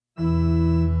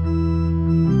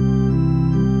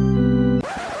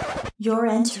You're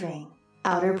entering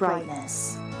Outer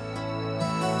Brightness.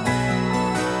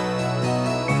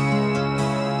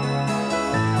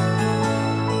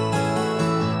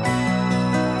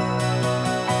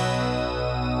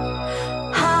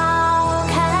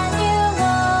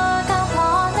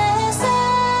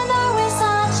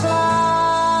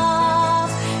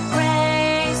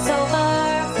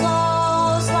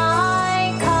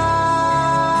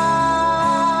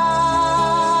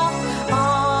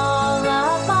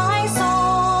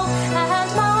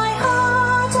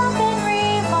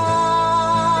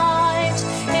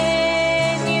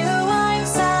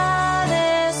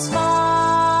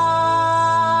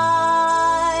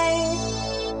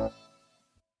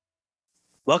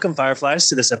 Welcome, Fireflies,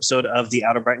 to this episode of the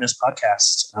Outer Brightness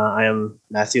podcast. I am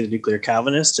Matthew, the Nuclear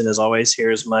Calvinist, and as always,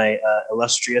 here's my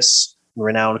illustrious and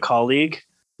renowned colleague,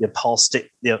 the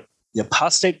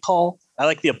apostate Paul. I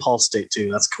like the apostate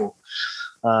too. That's cool.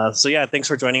 Thanks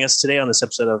for joining us today on this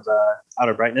episode of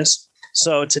Outer Brightness.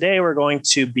 So today we're going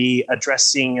to be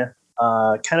addressing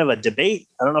kind of a debate.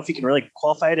 I don't know if you can really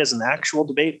qualify it as an actual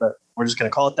debate, but we're just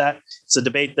going to call it that. It's a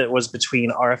debate that was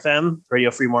between RFM, Radio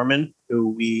Free Mormon, who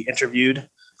we interviewed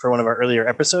for one of our earlier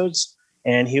episodes,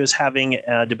 and he was having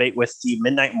a debate with the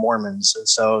Midnight Mormons. And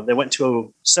so they went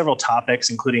to several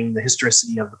topics, including the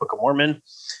historicity of the Book of Mormon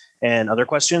and other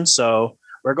questions. So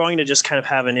we're going to just kind of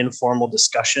have an informal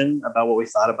discussion about what we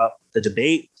thought about the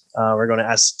debate. We're going to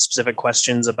ask specific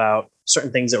questions about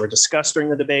certain things that were discussed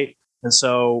during the debate. And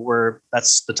so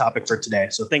that's the topic for today.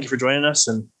 So thank you for joining us,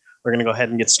 and we're going to go ahead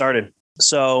and get started.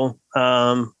 So,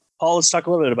 Paul, let's talk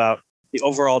a little bit about the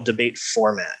overall debate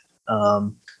format.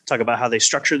 Talk about how they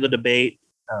structured the debate,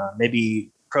 maybe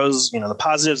pros, the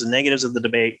positives and negatives of the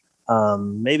debate,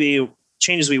 maybe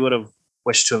changes we would have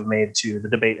wished to have made to the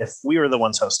debate if we were the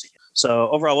ones hosting it. So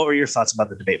overall, what were your thoughts about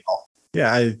the debate, Paul?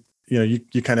 Yeah,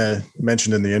 you kind of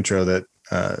mentioned in the intro that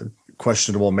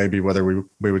questionable maybe whether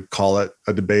we would call it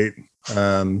a debate,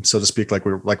 so to speak, like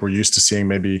we're used to seeing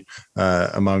maybe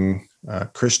among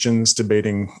Christians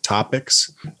debating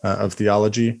topics of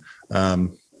theology.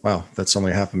 Wow, that's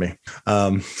only half of me.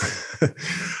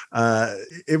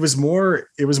 It was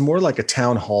more like a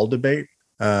town hall debate.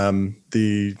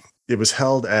 It was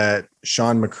held at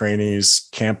Sean McCraney's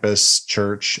campus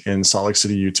church in Salt Lake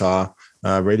City, Utah.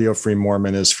 Radio Free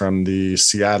Mormon is from the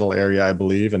Seattle area, I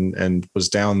believe, and was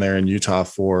down there in Utah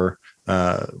for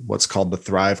what's called the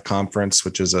Thrive Conference,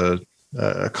 which is a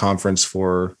conference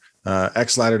for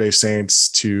ex-Latter-day Saints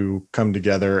to come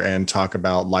together and talk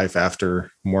about life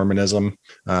after Mormonism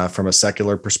from a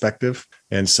secular perspective.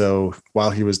 And so while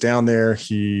he was down there,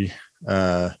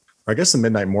 I guess the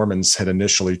Midnight Mormons had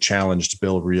initially challenged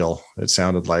Bill Reel, it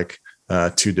sounded like,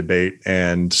 to debate.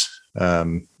 And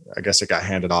I guess it got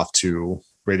handed off to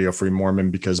Radio Free Mormon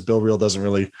because Bill Reel doesn't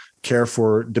really care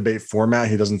for debate format.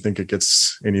 He doesn't think it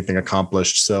gets anything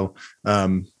accomplished. So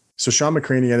Sean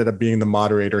McCraney ended up being the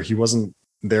moderator. He wasn't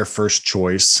their first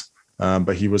choice,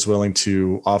 but he was willing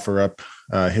to offer up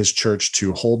his church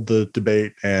to hold the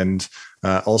debate, and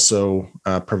also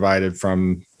provided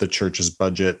from the church's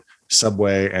budget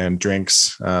Subway and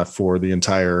drinks for the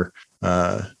entire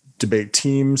debate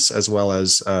teams, as well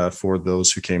as for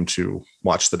those who came to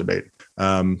watch the debate.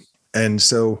 And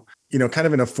so, kind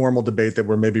of in a formal debate that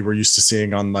we're used to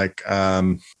seeing on like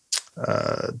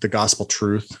the Gospel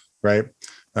Truth, right?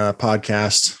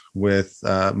 Podcast with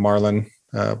Marlon.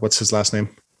 What's his last name?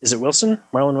 Is it Wilson?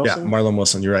 Marlon Wilson? Yeah, Marlon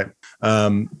Wilson. You're right.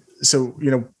 So,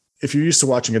 if you're used to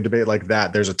watching a debate like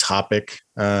that, there's a topic.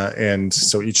 And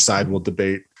so each side will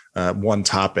debate one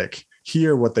topic.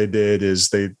 Here, what they did is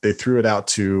they threw it out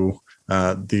to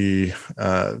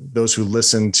those who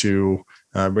listen to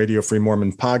Radio Free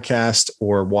Mormon podcast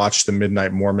or watch the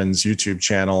Midnight Mormons YouTube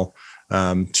channel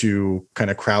to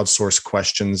kind of crowdsource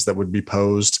questions that would be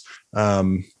posed.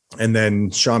 And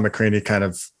then Sean McCraney kind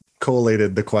of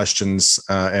collated the questions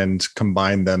and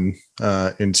combined them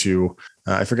into,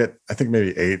 I think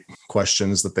maybe 8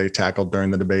 questions that they tackled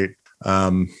during the debate.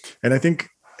 And I think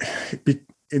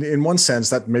in one sense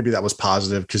that was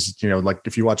positive because, like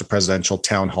if you watch a presidential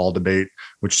town hall debate,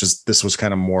 this was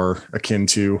kind of more akin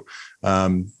to,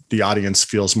 the audience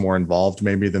feels more involved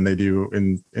maybe than they do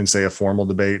in say a formal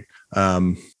debate,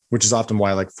 which is often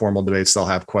why like formal debates, they'll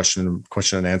have question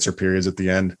and answer periods at the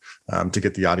end to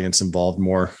get the audience involved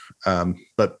more.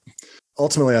 But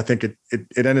ultimately, I think it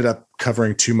ended up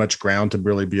covering too much ground to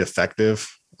really be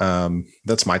effective.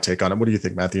 That's my take on it. What do you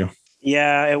think, Matthew?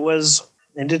 Yeah,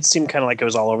 it did seem kind of like it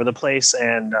was all over the place.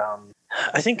 And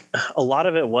I think a lot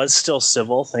of it was still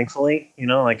civil, thankfully.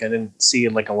 I didn't see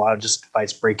like a lot of just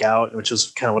fights break out, which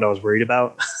is kind of what I was worried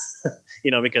about,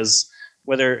 because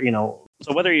whether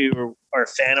you are a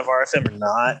fan of RFM or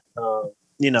not,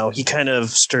 he kind of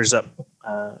stirs up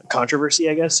controversy,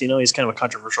 I guess. He's kind of a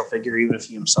controversial figure, even if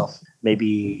he himself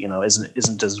maybe,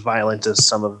 isn't as violent as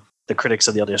some of the critics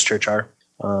of the LDS Church are.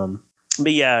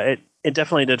 But yeah, it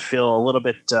definitely did feel a little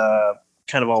bit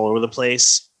kind of all over the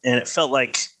place. And it felt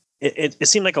like it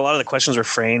seemed like a lot of the questions were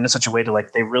framed in such a way to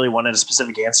like they really wanted a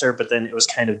specific answer, but then it was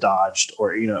kind of dodged,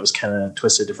 or it was kind of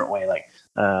twisted a different way. Like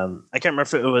I can't remember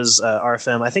if it was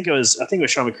RFM. I think it was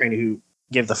Sean McCraney who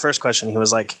gave the first question. He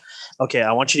was like, "Okay,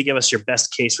 I want you to give us your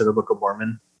best case for the Book of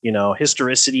Mormon.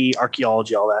 Historicity,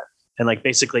 archaeology, all that." And like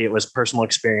basically it was personal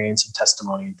experience and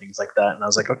testimony and things like that. And I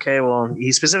was like, okay, well,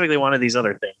 he specifically wanted these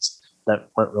other things that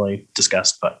weren't really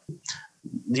discussed, but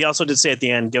he also did say at the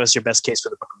end, give us your best case for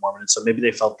the Book of Mormon. And so maybe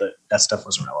they felt that stuff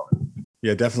was relevant.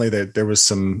 Yeah, definitely. There was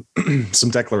some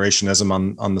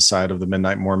declarationism on the side of the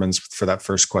Midnight Mormons for that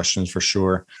first question, for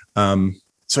sure.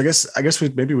 So I guess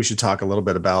maybe we should talk a little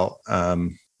bit about.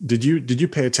 Did you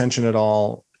pay attention at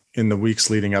all in the weeks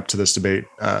leading up to this debate?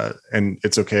 And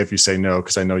it's okay if you say no,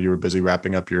 because I know you were busy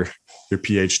wrapping up your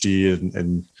PhD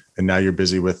and now you're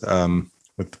busy with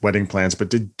wedding plans. But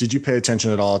did you pay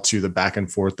attention at all to the back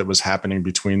and forth that was happening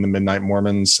between the Midnight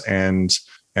Mormons and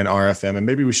RFM? And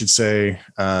maybe we should say,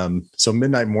 so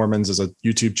Midnight Mormons is a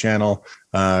YouTube channel.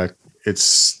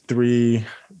 It's 3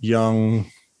 young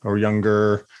or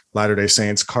younger Latter-day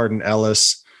Saints, Carden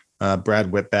Ellis,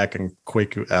 Brad Whitbeck, and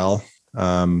Kwaku L.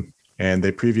 And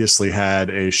they previously had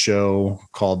a show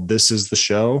called This Is the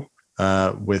Show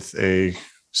with a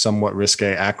somewhat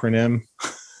risque acronym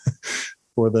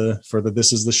for the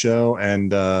This Is the Show,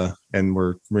 and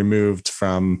were removed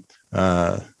from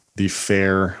the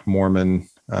Fair Mormon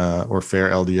or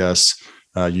Fair LDS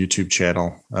YouTube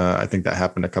channel. I think that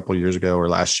happened a couple of years ago or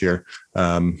last year.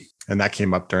 And that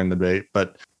came up during the debate,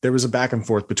 but there was a back and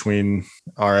forth between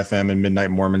RFM and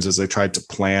Midnight Mormons as they tried to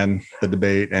plan the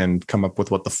debate and come up with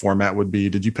what the format would be.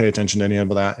 Did you pay attention to any of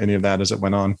that as it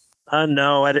went on?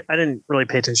 No, I didn't really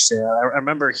pay attention to that. I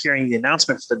remember hearing the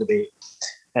announcement for the debate,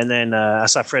 and then I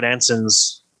saw Fred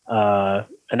Anson's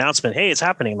announcement. Hey, it's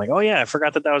happening. I'm like, oh yeah, I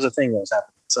forgot that was a thing that was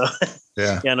happening. So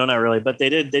yeah, no, not really. But they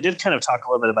did kind of talk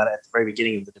a little bit about it at the very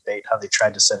beginning of the debate, how they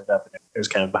tried to set it up. And it was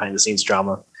kind of behind the scenes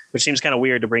drama, which seems kind of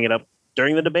weird to bring it up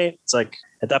during the debate. It's like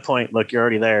at that point, look, you're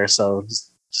already there. So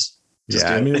just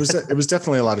yeah, I mean, it was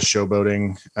definitely a lot of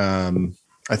showboating.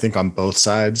 I think on both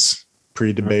sides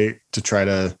pre-debate to try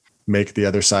to make the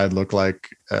other side look like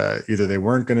either they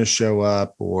weren't going to show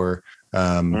up or,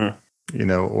 or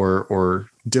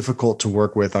difficult to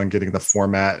work with on getting the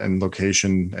format and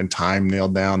location and time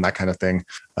nailed down, that kind of thing.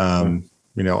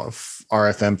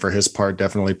 RFM for his part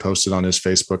definitely posted on his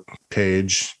Facebook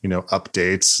page,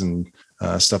 updates and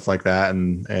stuff like that.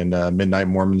 And Midnight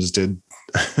Mormons did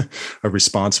a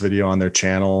response video on their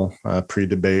channel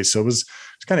pre-debate. So it's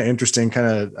kind of interesting,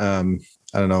 I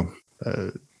don't know,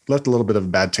 left a little bit of a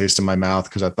bad taste in my mouth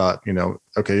because I thought,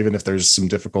 okay, even if there's some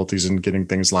difficulties in getting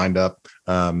things lined up,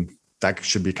 that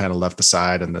should be kind of left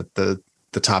aside, and that the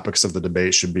topics of the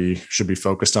debate should be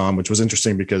focused on, which was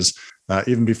interesting because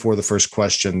even before the first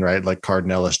question, right, like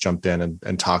Carden Ellis jumped in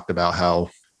and talked about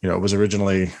how, it was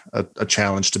originally a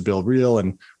challenge to Bill Reel,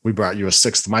 and we brought you a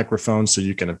 6th microphone so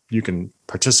you can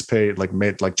participate,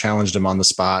 challenged him on the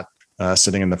spot,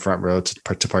 sitting in the front row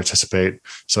to participate.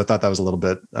 So I thought that was a little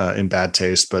bit in bad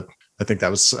taste, but I think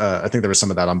there was some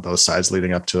of that on both sides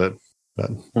leading up to it. But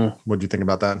what do you think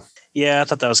about that? Yeah, I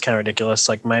thought that was kind of ridiculous.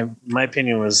 Like my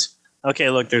opinion was, okay,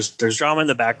 look, there's drama in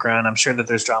the background. I'm sure that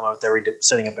there's drama with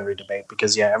setting up every debate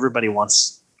because everybody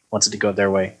wants it to go their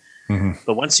way. Mm-hmm.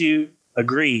 But once you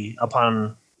agree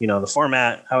upon, the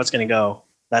format, how it's going to go,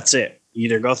 that's it. You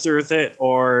either go through with it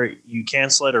or you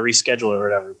cancel it or reschedule it or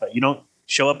whatever, but you don't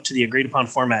show up to the agreed upon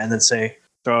format and then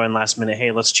throw in last minute,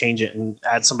 hey, let's change it and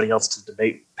add somebody else to the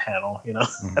debate panel.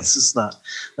 Mm-hmm. That's just not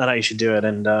how you should do it.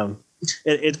 And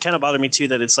it kind of bothered me too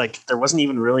that it's like there wasn't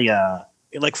even really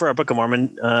like for our Book of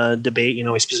Mormon debate,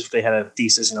 we specifically had a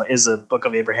thesis, is the Book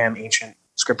of Abraham ancient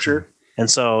scripture? And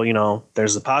so,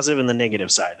 there's the positive and the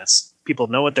negative side. That's people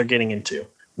know what they're getting into.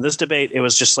 In this debate, it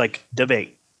was just like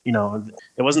debate. It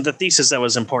wasn't the thesis that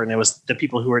was important. It was the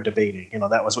people who were debating.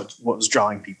 That was what was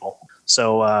drawing people.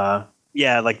 So,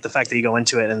 like the fact that you go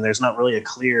into it and there's not really a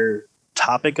clear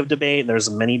topic of debate. There's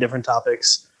many different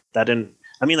topics that didn't.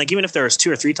 I mean, like even if there was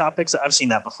 2 or 3 topics, I've seen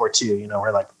that before too.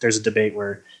 Where like there's a debate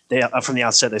where they from the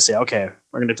outset they say, okay,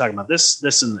 we're going to talk about this,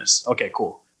 this, and this. Okay,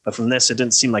 cool. But from this, it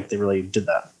didn't seem like they really did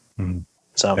that. Mm-hmm.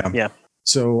 So yeah.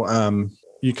 So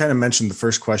you kind of mentioned the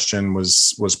first question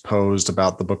was posed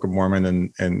about the Book of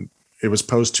Mormon, and it was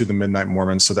posed to the Midnight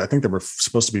Mormons. So I think there were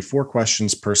supposed to be 4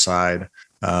 questions per side.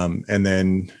 And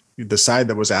then the side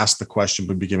that was asked the question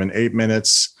would be given 8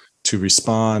 minutes to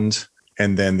respond.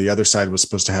 And then the other side was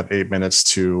supposed to have 8 minutes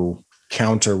to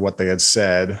counter what they had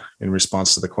said in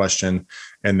response to the question.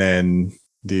 And then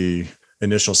the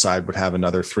initial side would have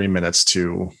another 3 minutes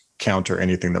to counter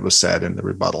anything that was said in the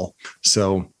rebuttal.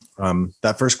 So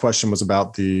that first question was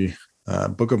about the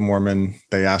Book of Mormon.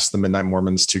 They asked the Midnight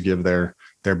Mormons to give their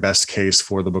best case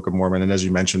for the Book of Mormon. And as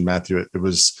you mentioned, Matthew, it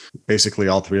was basically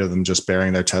all three of them just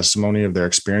bearing their testimony of their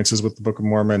experiences with the Book of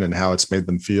Mormon and how it's made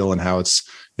them feel and how it's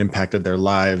impacted their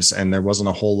lives. And there wasn't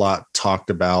a whole lot talked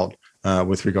about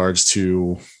with regards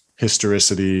to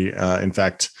historicity. In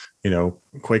fact,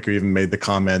 Quaker even made the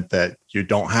comment that you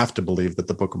don't have to believe that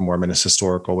the Book of Mormon is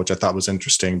historical, which I thought was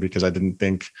interesting because I didn't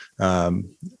think,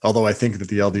 although I think that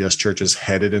the LDS Church is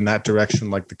headed in that direction,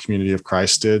 like the Community of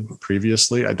Christ did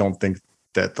previously, I don't think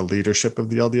that the leadership of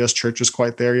the LDS Church is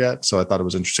quite there yet. So I thought it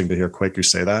was interesting to hear Quaker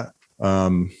say that.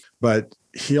 But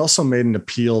he also made an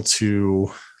appeal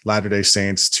to Latter-day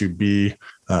Saints to be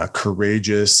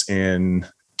courageous in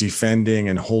defending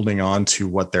and holding on to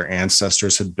what their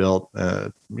ancestors had built.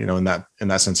 In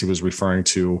that sense, he was referring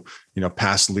to,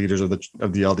 past leaders of the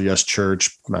LDS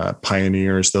Church,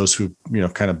 pioneers, those who,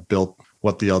 kind of built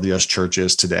what the LDS Church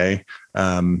is today.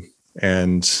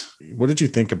 And what did you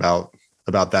think about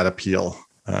that appeal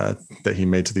that he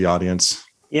made to the audience?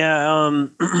 Yeah,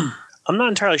 I'm not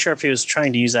entirely sure if he was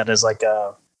trying to use that as like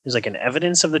an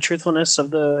evidence of the truthfulness of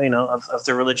the of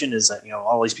the religion, is that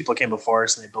all these people came before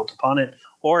us and they built upon it,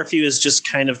 or if he was just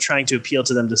kind of trying to appeal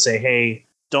to them to say, hey,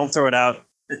 don't throw it out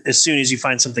as soon as you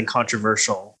find something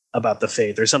controversial about the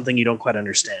faith or something you don't quite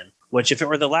understand. Which, if it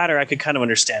were the latter, I could kind of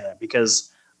understand that,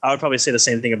 because I would probably say the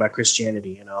same thing about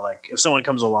Christianity. Like if someone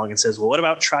comes along and says, well, what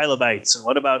about trilobites, and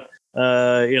what about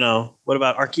what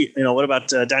about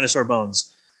dinosaur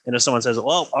bones? And if someone says,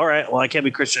 well, all right, well, I can't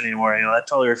be Christian anymore, that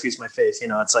totally refutes my faith.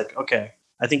 It's like, okay,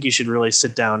 I think you should really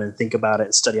sit down and think about it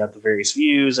and study out the various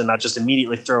views and not just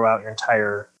immediately throw out your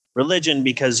entire religion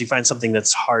because you find something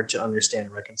that's hard to understand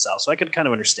and reconcile. So I could kind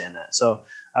of understand that. So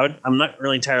I'm not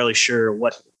really entirely sure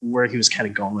where he was kind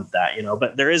of going with that,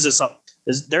 but there is this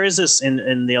in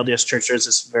the LDS Church, there's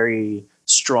this very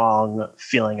strong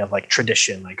feeling of like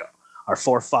tradition, like our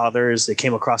forefathers, they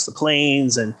came across the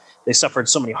plains and they suffered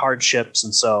so many hardships,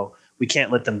 and so we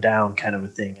can't let them down, kind of a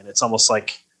thing. And it's almost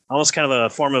kind of a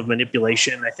form of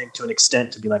manipulation, I think, to an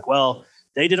extent, to be like, well,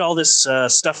 they did all this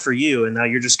stuff for you, and now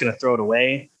you're just going to throw it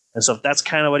away. And so if that's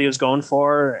kind of what he was going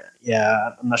for,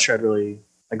 yeah, I'm not sure I'd really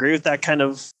agree with that kind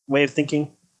of way of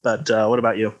thinking. But what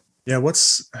about you? Yeah,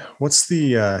 what's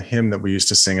the hymn that we used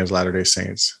to sing as Latter-day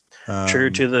Saints?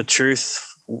 True to the truth,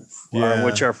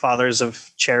 which our fathers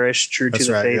have cherished, true to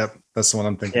the faith. Yep. That's the one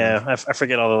I'm thinking. Yeah, I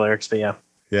forget all the lyrics, but yeah.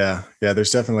 Yeah,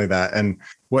 there's definitely that. And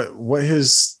what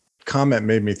his comment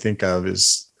made me think of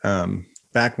is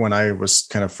back when I was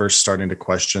kind of first starting to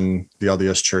question the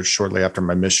LDS Church shortly after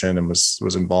my mission and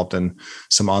was involved in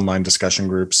some online discussion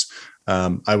groups.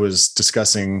 I was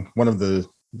discussing, one of the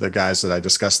guys that I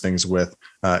discussed things with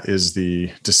is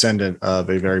the descendant of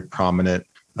a very prominent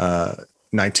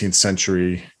 19th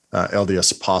century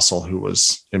LDS apostle who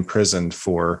was imprisoned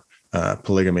for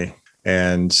polygamy.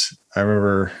 And I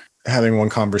remember having one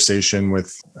conversation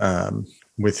with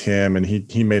him, and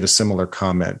he made a similar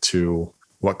comment to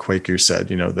what Quaker said,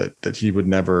 that he would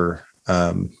never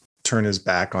turn his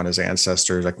back on his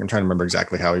ancestors. I'm trying to remember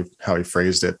exactly how he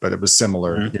phrased it, but it was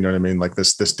similar. Mm-hmm. You know what I mean? Like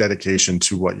this dedication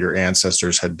to what your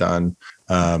ancestors had done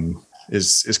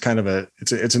is kind of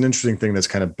it's an interesting thing that's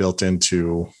kind of built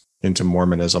into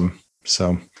Mormonism.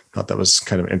 So I thought that was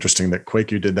kind of interesting that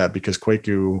Quaker did that, because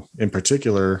Quaker in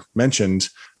particular mentioned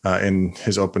in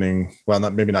his opening, well,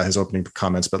 maybe not his opening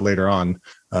comments, but later on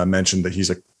mentioned that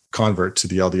he's a convert to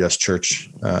the LDS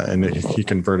Church, and he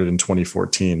converted in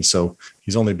 2014. So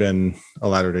he's only been a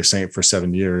Latter-day Saint for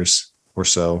 7 years or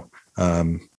so.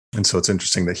 And so it's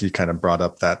interesting that he kind of brought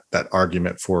up that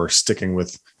argument for sticking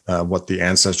with what the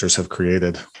ancestors have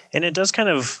created. And it does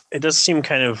seem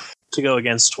kind of to go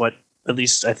against what, at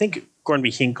least I think Gordon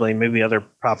B. Hinckley, maybe other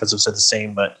prophets have said the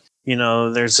same, but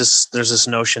there's this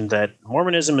notion that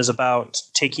Mormonism is about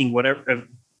taking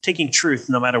truth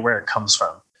no matter where it comes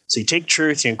from. So you take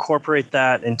truth, you incorporate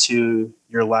that into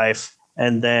your life,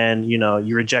 and then,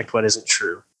 you reject what isn't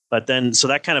true. But then, so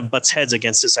that kind of butts heads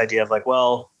against this idea of like,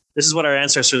 well, this is what our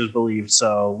ancestors believed,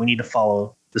 so we need to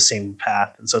follow the same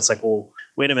path. And so it's like, well,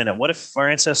 wait a minute, what if our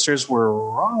ancestors were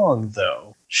wrong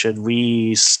though? Should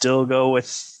we still go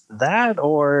with that,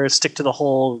 or stick to the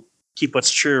whole keep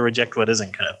what's true, reject what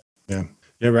isn't kind of?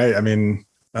 Yeah, right. I mean,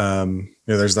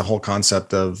 there's the whole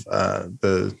concept of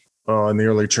in the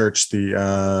early church,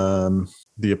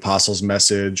 the apostles'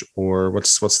 message, or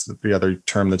what's the other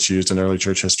term that's used in early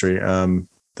church history?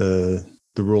 The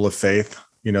rule of faith,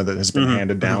 that has been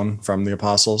handed down from the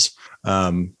apostles.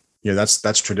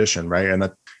 That's tradition, right?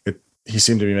 And he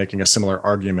seemed to be making a similar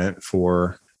argument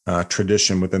for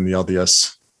tradition within the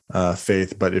LDS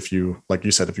faith. But if you, like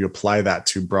you said, if you apply that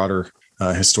to broader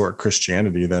historic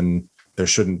Christianity, then there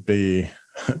shouldn't be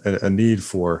a need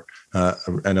for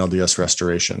an LDS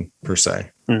restoration per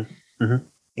se. Mm-hmm.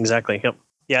 Exactly. Yep.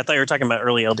 Yeah, I thought you were talking about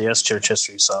early LDS church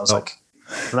history. So I was like,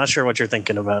 I'm not sure what you're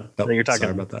thinking about. You're talking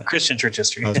about that. Christian church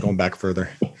history. I was going back further.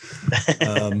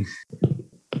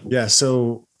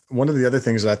 So one of the other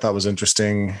things that I thought was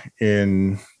interesting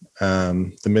in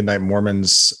the Midnight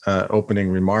Mormons opening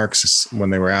remarks is when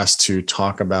they were asked to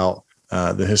talk about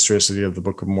the historicity of the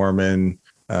Book of Mormon,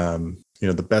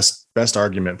 the best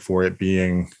argument for it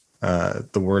being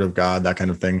the Word of God, that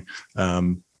kind of thing.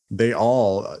 They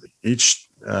all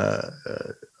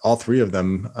three of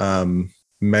them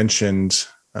mentioned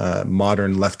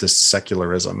modern leftist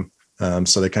secularism.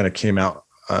 So they kind of came out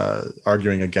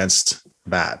arguing against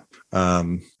that.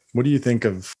 What did you think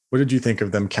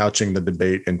of them couching the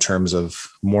debate in terms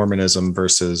of Mormonism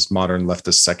versus modern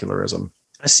leftist secularism?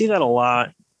 I see that a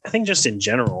lot. I think just in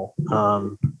general,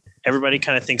 everybody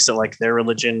kind of thinks that like their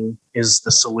religion is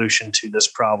the solution to this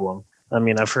problem. I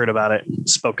mean, I've heard about it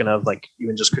spoken of like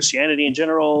even just Christianity in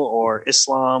general, or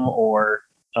Islam, or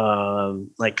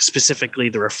like specifically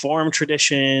the Reformed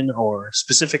tradition or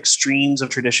specific streams of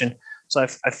tradition. So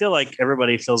I feel like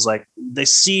everybody feels like they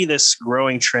see this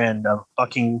growing trend of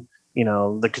bucking,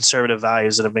 the conservative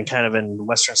values that have been kind of in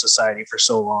Western society for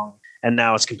so long. And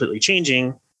now it's completely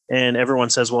changing. And everyone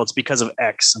says, well, it's because of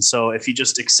X. And so if you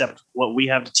just accept what we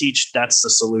have to teach, that's the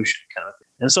solution kind of thing.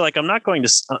 And so I'm not going to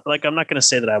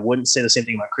say that I wouldn't say the same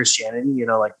thing about Christianity,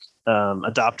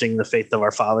 adopting the faith of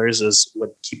our fathers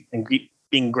would keep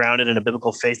being grounded in a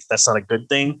biblical faith. That's not a good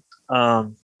thing.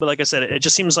 But like I said, it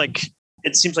just seems like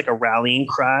a rallying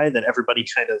cry that everybody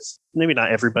kind of, maybe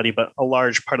not everybody, but a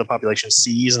large part of the population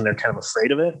sees, and they're kind of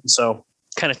afraid of it. And so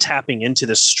kind of tapping into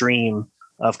this stream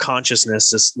of consciousness,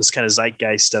 this kind of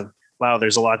zeitgeist of, wow,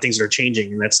 there's a lot of things that are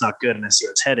changing and that's not good, and I see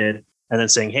where it's headed. And then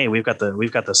saying, hey, we've got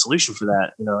the solution for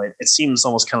that. It seems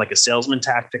almost kind of like a salesman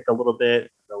tactic a little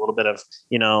bit of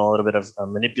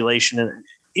manipulation, and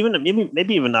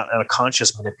maybe even not a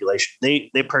conscious manipulation.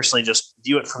 They personally just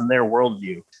view it from their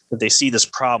worldview, that they see this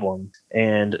problem,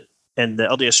 and the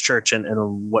LDS Church and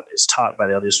what is taught by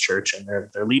the LDS Church and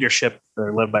their leadership,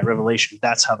 they're led by revelation.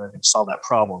 That's how they're going to solve that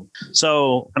problem.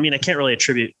 So, I mean, I can't really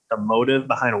attribute the motive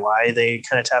behind why they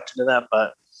kind of tapped into that,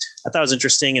 but I thought it was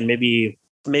interesting. And maybe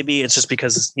it's just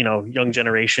because, young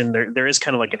generation, there is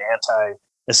kind of like an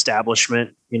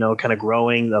anti-establishment, kind of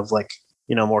growing of like,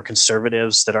 more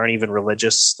conservatives that aren't even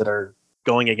religious, that are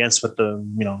going against what the,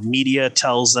 media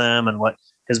tells them and what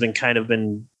has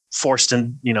been forced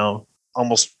in,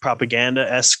 almost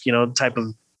propaganda-esque, type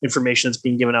of information that's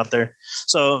being given out there.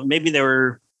 So maybe they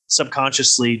were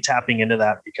subconsciously tapping into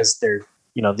that because they're,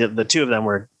 the two of them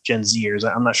were Gen Zers.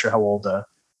 I'm not sure how old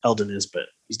Eldon is, but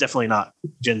he's definitely not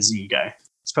Gen Z guy.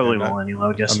 It's probably millennial,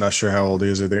 I guess. I'm not sure how old he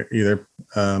is either.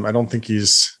 I don't think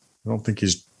he's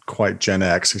quite Gen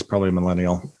X. He's probably a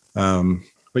millennial.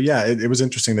 But yeah, it was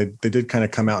interesting. They did kind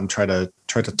of come out and try to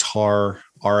tar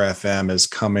RFM as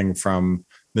coming from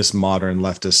this modern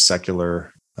leftist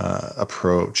secular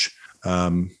approach.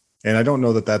 And I don't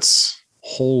know that that's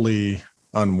wholly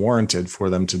unwarranted for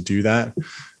them to do that.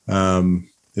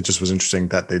 It just was interesting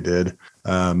that they did.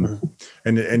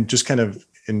 And just kind of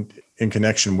in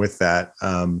connection with that,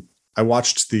 I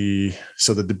watched the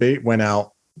debate went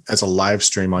out as a live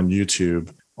stream on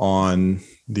YouTube on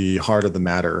the Heart of the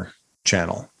Matter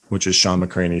channel, which is Sean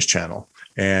McCraney's channel.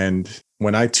 And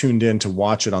when I tuned in to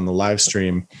watch it on the live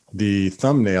stream, the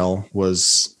thumbnail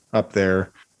was up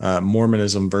there,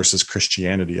 Mormonism versus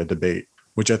Christianity, a debate,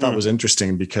 which I thought was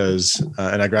interesting because,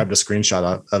 and I grabbed a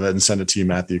screenshot of it and sent it to you,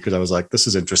 Matthew, because I was like, this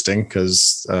is interesting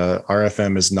because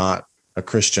RFM is not a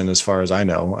Christian as far as I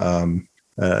know.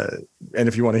 And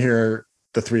if you want to hear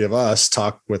the three of us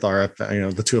talk with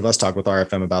RFM, the two of us talk with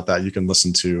RFM about that, you can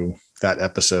listen to that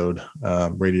episode,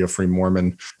 Radio Free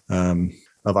Mormon,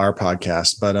 of our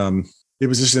podcast. But it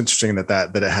was just interesting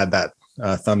that it had that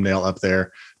thumbnail up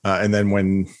there. And then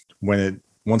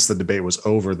once the debate was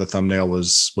over, the thumbnail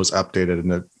was updated,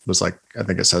 and it was like, I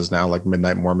think it says now like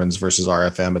Midnight Mormons versus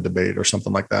RFM, a debate or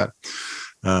something like that.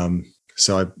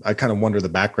 So I kind of wonder the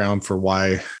background for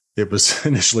why it was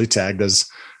initially tagged as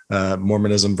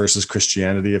Mormonism versus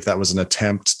Christianity, if that was an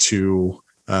attempt to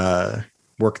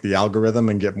work the algorithm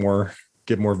and get more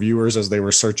get more viewers as they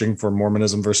were searching for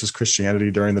Mormonism versus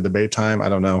Christianity during the debate time. I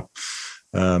don't know.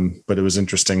 But it was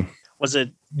interesting. Was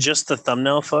it just the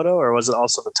thumbnail photo or was it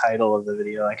also the title of the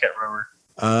video? I can't remember.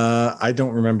 I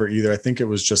don't remember either. I think it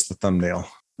was just the thumbnail.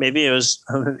 Maybe it was,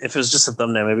 if it was just a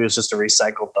thumbnail, maybe it was just a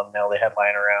recycled thumbnail they had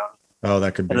lying around. Oh,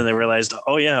 that could be. And then they realized,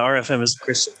 oh yeah, RFM is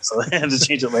Christian, so they had to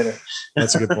change it later.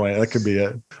 That's a good point. That could be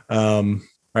it. All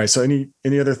right. So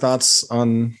any other thoughts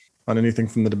on anything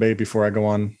from the debate before I go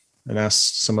on and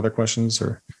ask some other questions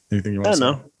or anything you want to say?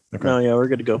 No. Okay. No, yeah, we're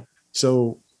good to go.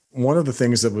 So one of the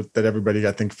things that everybody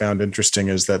I think found interesting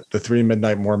is that the 3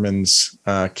 Midnight Mormons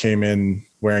came in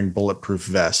wearing bulletproof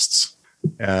vests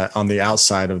on the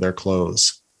outside of their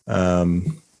clothes.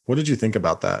 What did you think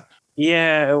about that?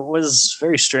 Yeah, it was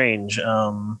very strange.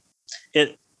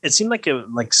 It seemed like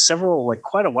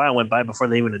quite a while went by before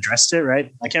they even addressed it,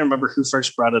 right? I can't remember who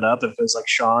first brought it up. If it was like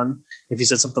Sean, if he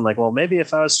said something like, well, maybe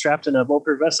if I was strapped in a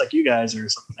bulletproof vest like you guys or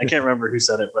something. I can't remember who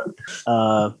said it, but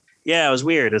yeah, it was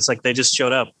weird. It's like they just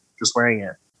showed up just wearing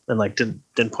it and like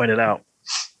didn't point it out.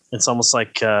 It's almost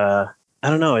like I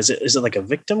don't know, is it like a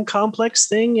victim complex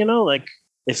thing, you know? Like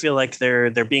they feel like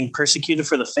they're being persecuted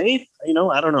for the faith, you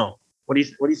know? I don't know. What do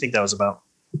you think that was about?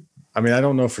 I mean, I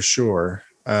don't know for sure.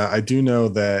 I do know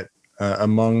that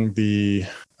among the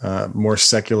more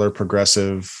secular,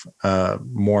 progressive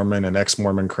Mormon and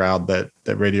ex-Mormon crowd that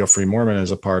Radio Free Mormon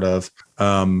is a part of,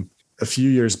 a few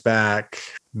years back,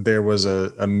 there was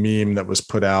a meme that was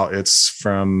put out. It's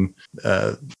from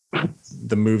the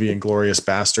movie Inglourious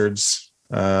Bastards,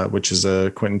 which is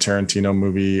a Quentin Tarantino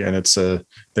movie, and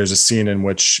there's a scene in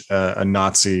which a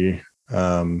Nazi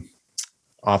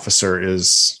officer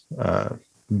is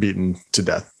beaten to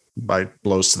death by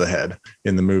blows to the head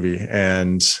in the movie.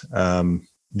 And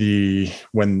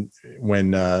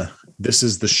when This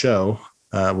Is the Show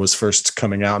was first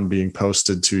coming out and being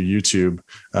posted to YouTube,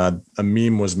 a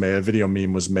video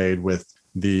meme was made with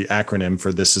the acronym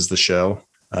for This Is the Show,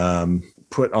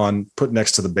 put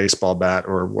next to the baseball bat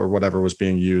or whatever was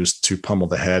being used to pummel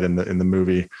the head in the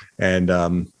movie. And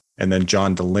then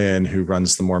John DeLynn, who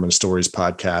runs the Mormon Stories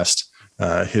podcast,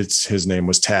 his name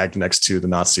was tagged next to the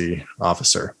Nazi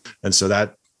officer. And so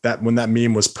that when that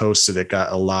meme was posted, it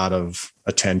got a lot of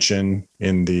attention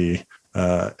in the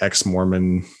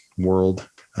ex-Mormon world,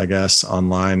 I guess,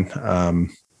 online.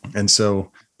 And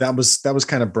so that was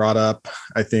kind of brought up,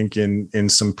 I think, in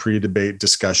some pre-debate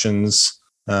discussions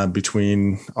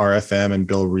between RFM and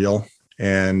Bill Reel.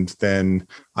 And then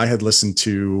I had listened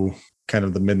to kind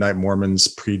of the Midnight Mormons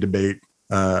pre-debate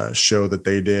show that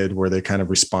they did, where they kind of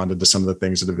responded to some of the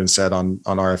things that have been said on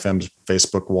RFM's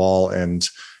Facebook wall and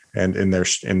in the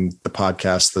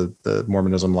podcast, the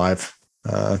Mormonism Live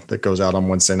that goes out on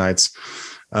Wednesday nights.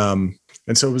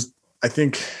 And so it was, I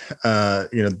think,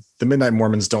 the Midnight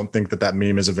Mormons don't think that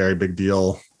meme is a very big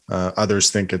deal.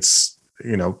 Others think it's,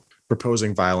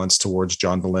 proposing violence towards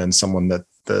John DeLynn, someone that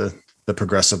the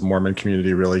progressive Mormon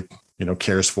community really,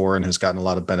 cares for and has gotten a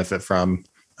lot of benefit from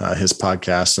his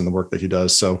podcast and the work that he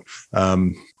does. So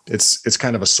it's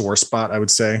kind of a sore spot, I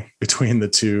would say, between the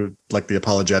two, like the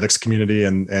apologetics community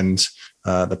and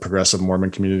the progressive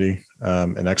Mormon community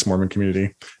and ex-Mormon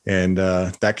community. And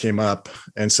that came up.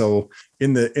 And so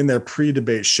in their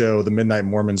pre-debate show, the Midnight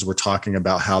Mormons were talking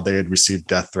about how they had received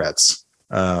death threats.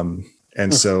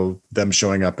 And so them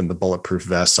showing up in the bulletproof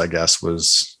vests, I guess,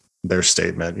 was their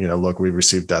statement. Look, we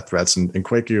received death threats. And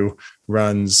Kwaku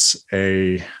runs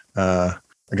a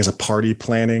party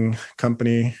planning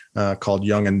company called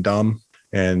Young and Dumb,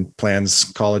 and plans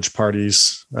college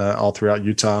parties all throughout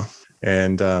Utah.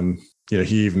 And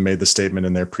he even made the statement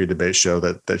in their pre-debate show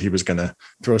that he was going to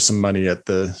throw some money at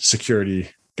the security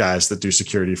guys that do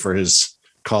security for his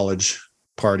college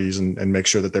parties and make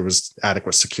sure that there was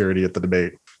adequate security at the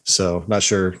debate. So not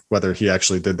sure whether he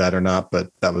actually did that or not,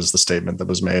 but that was the statement that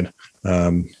was made.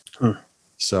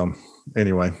 So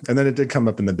anyway, and then it did come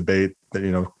up in the debate that,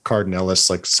 Cardin Ellis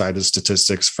cited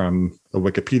statistics from a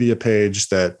Wikipedia page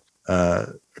that,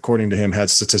 according to him,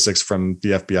 had statistics from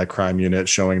the FBI crime unit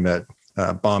showing that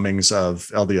bombings of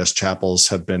LDS chapels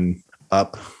have been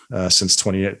up since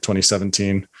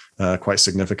 2017 quite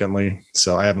significantly.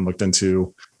 So I haven't looked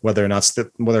into whether or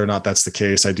not that's the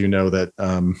case. I do know that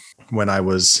when I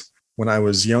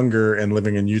was younger and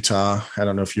living in Utah, I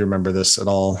don't know if you remember this at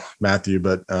all, Matthew,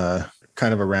 but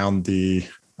kind of around the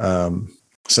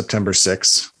September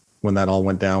 6th, when that all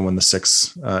went down, when the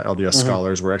 6 LDS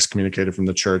scholars were excommunicated from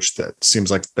the church, that seems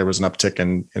like there was an uptick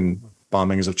in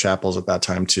bombings of chapels at that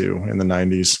time too, in the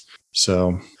 90s.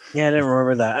 So yeah, I didn't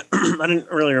remember that. I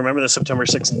didn't really remember the September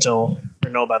 6th or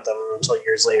know about them until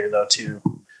years later though too,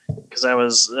 because that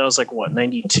was like what,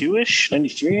 92ish,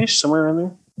 93ish, somewhere around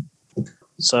there.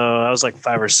 So I was like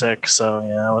 5 or 6. So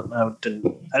yeah, I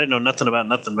didn't know nothing about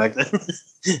nothing back then.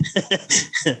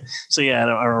 So yeah, I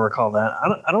don't recall that.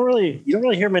 I don't really, you don't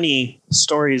really hear many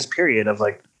stories, period, of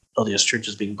like LDS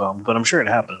churches being bombed, but I'm sure it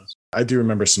happens. I do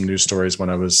remember some news stories when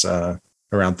I was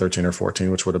around 13 or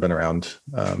 14, which would have been around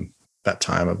that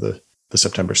time of the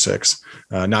September 6th.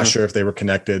 Not sure if they were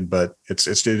connected, but it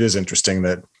is interesting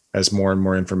that as more and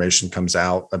more information comes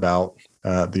out about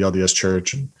the LDS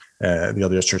Church and the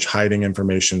LDS Church hiding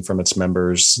information from its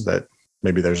members, that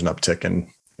maybe there's an uptick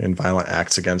in violent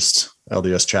acts against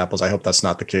LDS chapels. I hope that's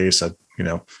not the case,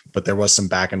 but there was some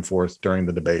back and forth during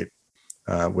the debate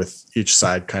with each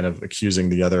side kind of accusing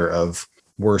the other of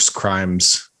worse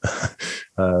crimes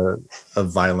of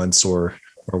violence or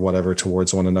whatever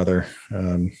towards one another.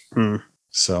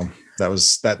 So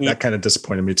that kind of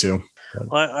disappointed me too.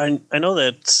 Well, I know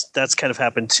that's kind of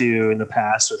happened too in the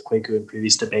past with Kwaku in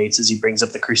previous debates, as he brings up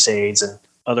the Crusades and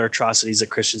other atrocities that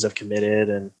Christians have committed.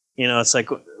 And, it's like,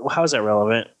 how is that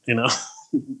relevant?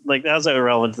 Like, how's that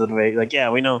relevant to the debate? Like, yeah,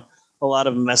 we know a lot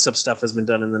of messed up stuff has been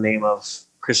done in the name of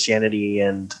Christianity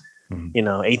and,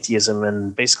 atheism,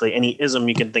 and basically any ism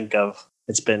you can think of.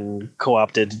 It's been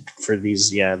co-opted for these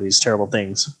terrible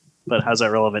things. But how's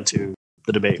that relevant to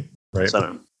the debate? Right.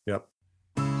 So, yep.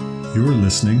 You're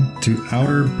listening to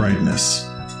Outer Brightness,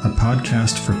 a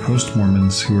podcast for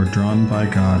post-Mormons who are drawn by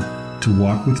God to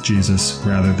walk with Jesus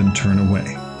rather than turn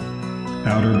away.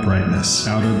 Outer brightness,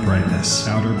 outer brightness,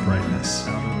 outer brightness.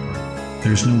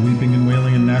 There's no weeping and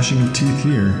wailing and gnashing of teeth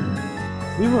here.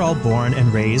 We were all born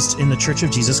and raised in the Church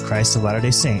of Jesus Christ of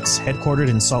Latter-day Saints, headquartered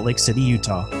in Salt Lake City,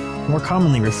 Utah, more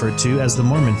commonly referred to as the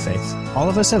Mormon faith. All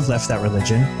of us have left that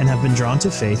religion and have been drawn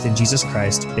to faith in Jesus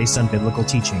Christ based on biblical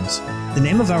teachings. The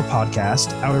name of our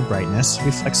podcast, Outer Brightness,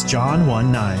 reflects John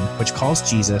 1:9, which calls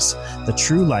Jesus the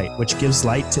true light, which gives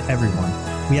light to everyone.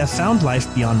 We have found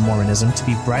life beyond Mormonism to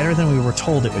be brighter than we were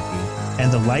told it would be,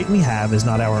 and the light we have is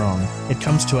not our own. It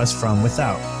comes to us from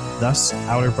without, thus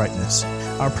Outer Brightness.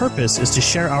 Our purpose is to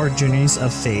share our journeys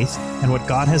of faith and what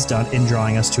God has done in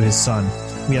drawing us to His Son.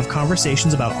 We have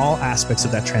conversations about all aspects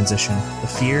of that transition, the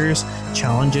fears,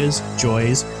 challenges,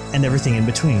 joys, and everything in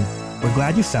between. We're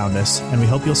glad you found us, and we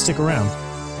hope you'll stick around.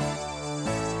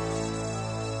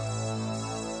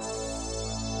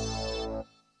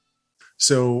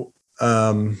 So,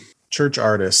 church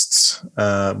artists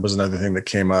was another thing that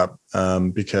came up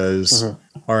because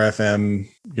RFM,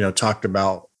 talked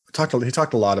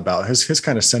a lot about his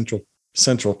kind of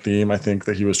central theme, I think,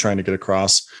 that he was trying to get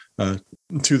across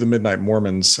to the Midnight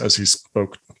Mormons as he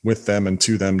spoke with them and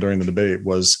to them during the debate,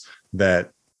 was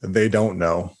that they don't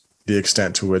know the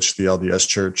extent to which the LDS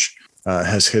Church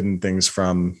has hidden things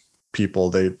from people.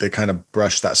 They kind of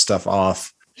brushed that stuff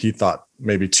off, he thought,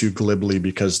 maybe too glibly,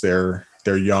 because they're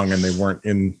young and they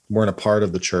weren't a part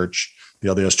of the church, the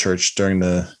LDS Church, during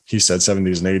he said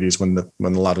 70s and 80s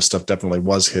when a lot of stuff definitely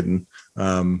was hidden.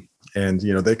 And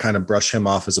they kind of brush him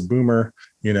off as a boomer,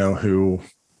 who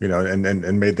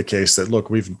and made the case that, look,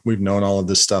 we've known all of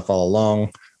this stuff all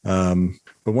along.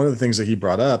 But one of the things that he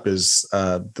brought up is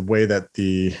the way that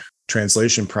the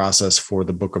translation process for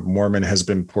the Book of Mormon has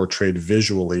been portrayed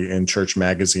visually in church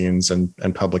magazines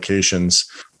and publications,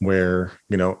 where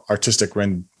artistic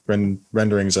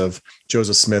renderings of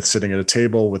Joseph Smith sitting at a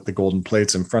table with the golden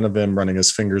plates in front of him, running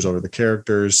his fingers over the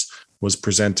characters, was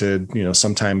presented,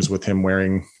 sometimes with him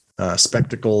wearing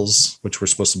spectacles, which were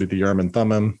supposed to be the Urim and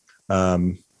Thummim.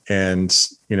 And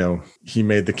he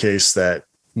made the case that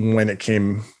when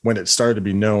it started to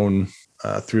be known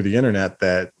through the internet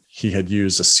that he had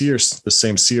used the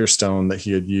same seer stone that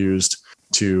he had used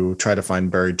to try to find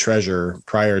buried treasure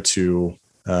prior to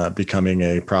becoming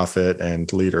a prophet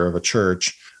and leader of a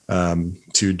church,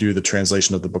 to do the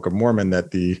translation of the Book of Mormon,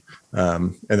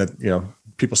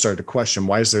 people started to question,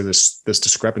 why is there this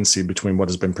discrepancy between what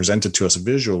has been presented to us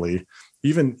visually,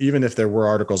 even if there were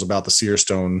articles about the seer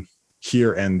stone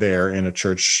here and there in a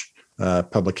church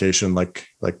publication like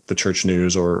the Church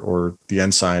News or the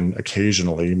Ensign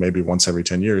occasionally, maybe once every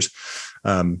 10 years.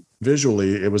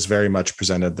 Visually, it was very much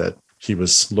presented that he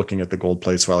was looking at the gold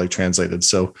plates while he translated.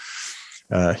 So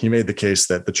he made the case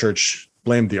that the church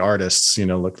blamed the artists.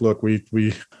 Look,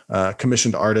 we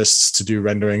commissioned artists to do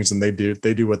renderings, and they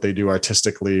do what they do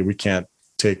artistically. We can't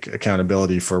take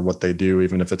accountability for what they do,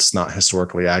 even if it's not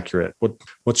historically accurate.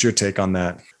 What's your take on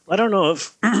that? I don't know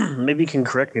if maybe you can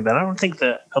correct me, but I don't think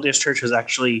the LDS Church has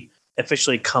actually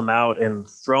officially come out and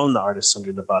thrown the artists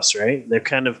under the bus, right? There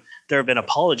have been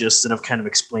apologists that have kind of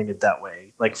explained it that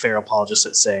way, like fair apologists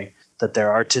that say that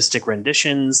they're artistic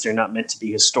renditions, they're not meant to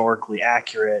be historically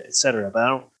accurate, etc.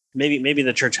 But maybe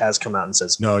the church has come out and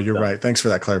says no. You're right. Thanks for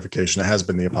that clarification. It has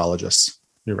been the apologists.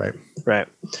 You're right. Right.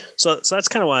 So that's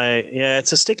kind of why, yeah,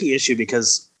 it's a sticky issue,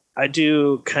 because I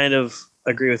do kind of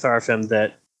agree with RFM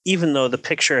that even though the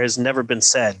picture has never been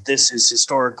said, this is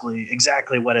historically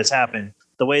exactly what has happened.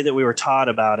 The way that we were taught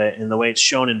about it and the way it's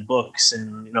shown in books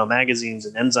and, you know, magazines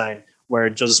and Ensign, where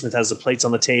Joseph Smith has the plates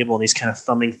on the table and he's kind of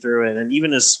thumbing through it. And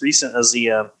even as recent as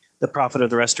the Prophet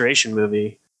of the Restoration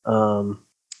movie,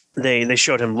 they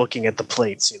showed him looking at the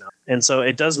plates, you know. And so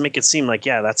it does make it seem like,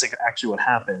 yeah, that's actually what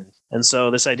happened. And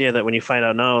so this idea that when you find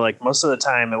out, no, like most of the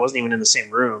time it wasn't even in the same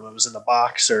room, it was in the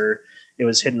box, or it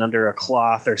was hidden under a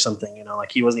cloth or something, you know,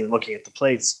 like he wasn't even looking at the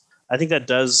plates. I think that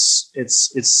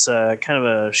it's kind of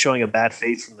a showing of bad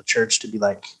faith from the church to be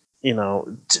like, you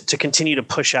know, to continue to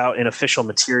push out in official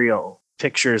material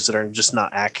pictures that are just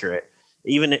not accurate,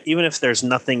 even if there's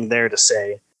nothing there to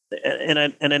say. And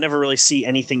I never really see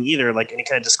anything either, like any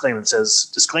kind of disclaimer that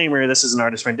says, disclaimer, this is an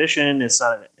artist rendition. It's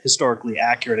not a historically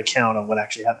accurate account of what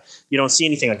actually happened. You don't see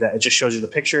anything like that. It just shows you the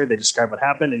picture. They describe what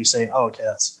happened and you say, oh, okay,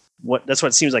 that's what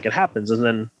it seems like it happens. And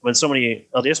then when so many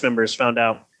LDS members found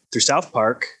out through South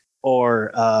Park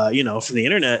or, you know, from the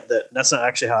internet that that's not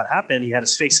actually how it happened, he had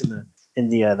his face in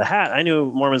the hat. I knew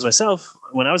Mormons myself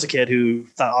when I was a kid who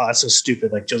thought, oh, that's so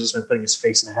stupid. Like Joseph Smith putting his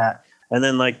face in a hat. And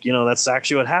then, like, you know, that's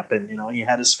actually what happened. You know, he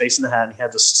had his face in the hat and he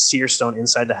had the seer stone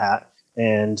inside the hat.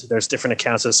 And there's different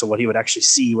accounts as to what he would actually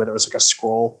see, whether it was like a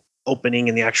scroll opening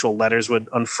and the actual letters would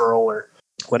unfurl or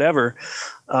whatever.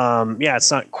 Yeah,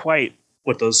 it's not quite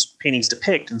what those paintings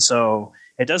depict. And so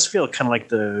it does feel kind of like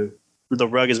the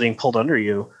rug is being pulled under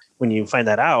you when you find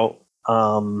that out.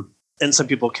 And some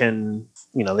people can,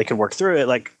 you know, they can work through it.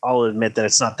 Like, I'll admit that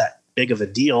it's not that big of a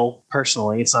deal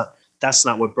personally. That's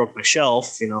not what broke my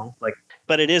shelf, you know, like,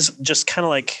 but it is just kind of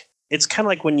like, it's kind of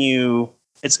like when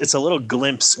it's a little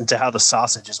glimpse into how the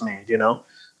sausage is made, you know,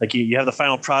 like you have the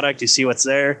final product, you see what's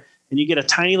there and you get a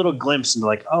tiny little glimpse into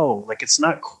like, oh, like it's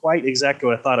not quite exactly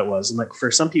what I thought it was. And like for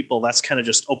some people, that's kind of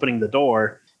just opening the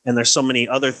door. And there's so many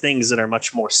other things that are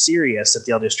much more serious that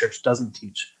the LDS Church doesn't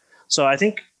teach. So I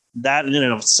think that in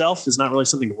and of itself is not really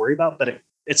something to worry about, but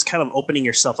it's kind of opening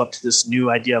yourself up to this new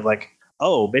idea of like,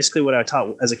 oh, basically what I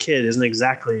taught as a kid isn't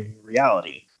exactly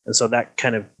reality. And so that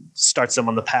kind of starts them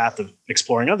on the path of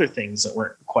exploring other things that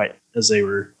weren't quite as they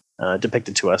were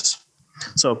depicted to us.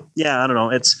 So, yeah, I don't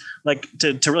know. It's like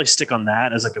to really stick on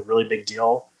that as like a really big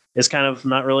deal is kind of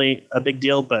not really a big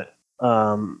deal. But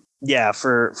yeah,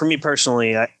 for me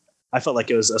personally, I felt like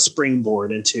it was a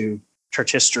springboard into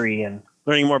church history and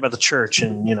learning more about the church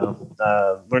and, you know,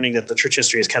 learning that the church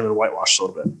history is kind of whitewashed a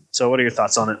little bit. So what are your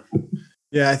thoughts on it?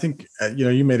 Yeah, I think, you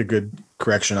know, you made a good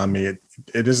correction on me. It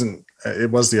isn't,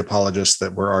 it was the apologists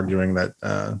that were arguing that,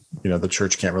 you know, the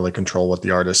church can't really control what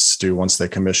the artists do once they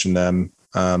commission them.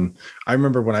 I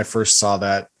remember when I first saw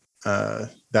that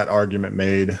argument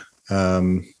made,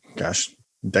 a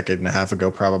decade and a half ago,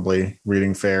 probably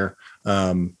reading Fair.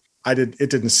 It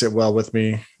didn't sit well with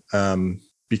me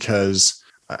because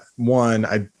one,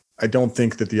 I don't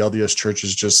think that the LDS Church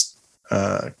is just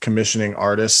commissioning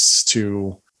artists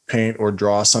to paint or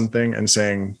draw something and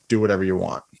saying, do whatever you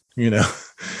want. You know,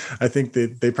 I think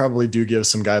that they probably do give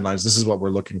some guidelines. This is what we're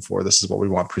looking for. This is what we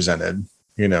want presented,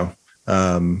 you know.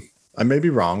 I may be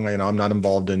wrong. You know, I'm not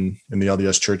involved in the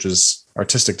LDS Church's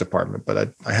artistic department,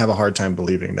 but I have a hard time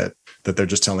believing that they're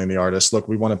just telling the artist, look,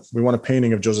 we want a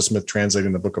painting of Joseph Smith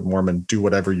translating the Book of Mormon. Do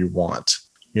whatever you want,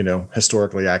 you know,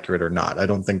 historically accurate or not. I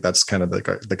don't think that's kind of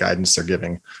the guidance they're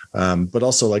giving. But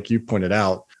also, like you pointed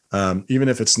out, even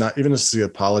if it's the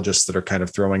apologists that are kind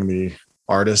of throwing the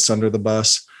artists under the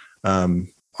bus,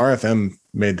 RFM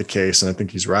made the case, and I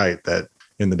think he's right, that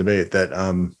in the debate that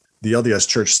the LDS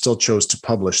Church still chose to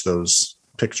publish those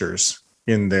pictures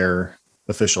in their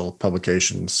official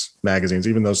publications, magazines,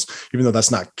 even though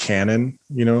that's not canon,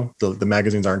 you know, the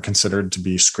magazines aren't considered to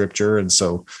be scripture. And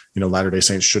so, you know, Latter-day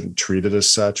Saints shouldn't treat it as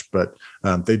such, but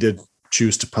they did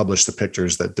choose to publish the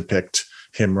pictures that depict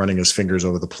him running his fingers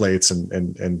over the plates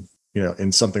and, you know,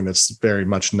 in something that's very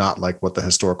much not like what the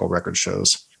historical record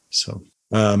shows. So,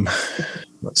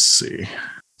 let's see.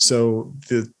 So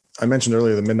I mentioned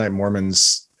earlier, the Midnight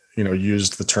Mormons, you know,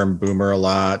 used the term boomer a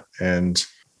lot and,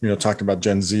 you know, talked about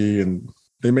Gen Z, and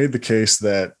they made the case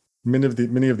that many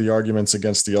of the arguments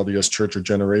against the LDS Church are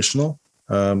generational.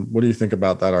 What do you think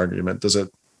about that argument? Does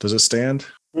it stand?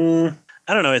 I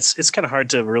don't know. It's kind of hard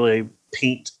to really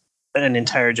paint an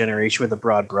entire generation with a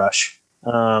broad brush.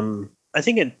 I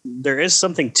think there is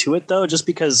something to it though, just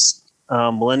because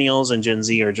millennials and Gen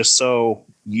Z are just so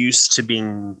used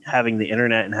to having the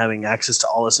internet and having access to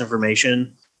all this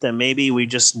information that maybe we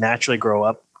just naturally grow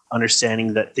up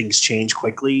understanding that things change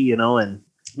quickly, you know, and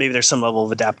maybe there's some level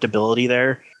of adaptability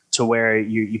there. to where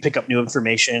you pick up new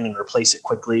information and replace it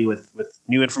quickly with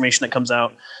new information that comes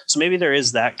out. So maybe there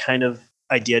is that kind of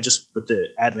idea, just with the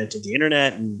advent of the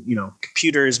internet and,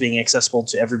 computers being accessible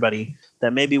to everybody,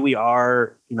 that maybe we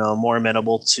are, more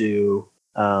amenable to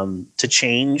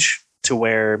change, to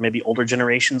where maybe older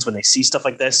generations, when they see stuff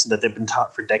like this that they've been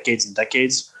taught for decades and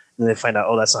decades, and they find out,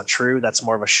 oh, that's not true, that's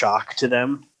more of a shock to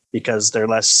them because they're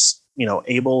less,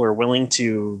 able or willing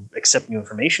to accept new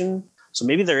information. So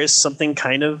maybe there is something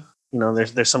kind of,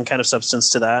 there's some kind of substance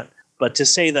to that. But to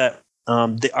say that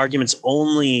the arguments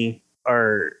only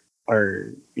are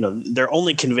they're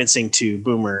only convincing to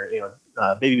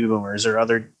baby boomers or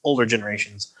other older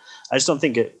generations, I just don't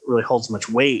think it really holds much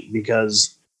weight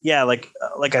because, yeah, like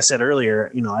I said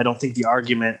earlier, I don't think the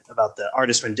argument about the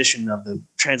artist rendition of the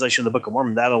translation of the Book of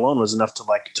Mormon, that alone was enough to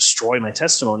destroy my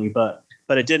testimony. But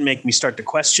it did make me start to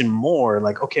question more,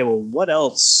 okay, well, what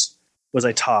else was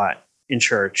I taught in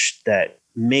church that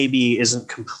maybe isn't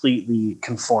completely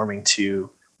conforming to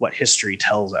what history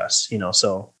tells us,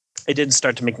 so it did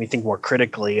start to make me think more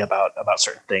critically about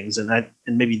certain things. And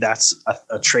maybe that's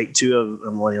a trait too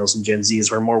of millennials and Gen Z,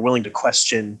 is we're more willing to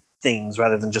question things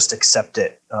rather than just accept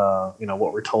it,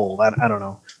 what we're told. I don't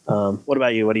know. What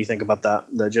about you? What do you think about that,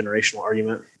 the generational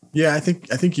argument? Yeah, I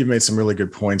think you've made some really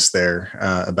good points there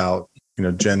about,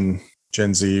 Gen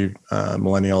Z,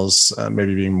 millennials,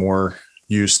 maybe being more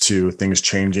used to things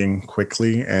changing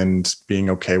quickly and being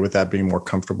okay with that, being more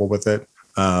comfortable with it.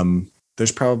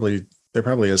 There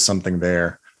probably is something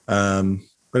there.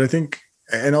 But I think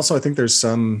there's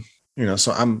some,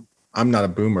 so I'm not a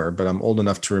boomer, but I'm old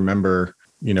enough to remember,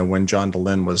 when John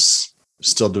Dehlin was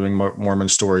still doing Mormon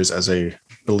stories as a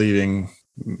believing,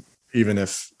 even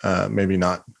if maybe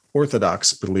not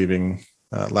Orthodox believing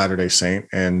Latter-day Saint,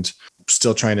 and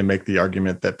still trying to make the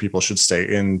argument that people should stay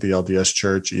in the LDS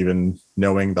church, even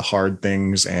knowing the hard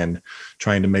things, and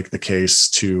trying to make the case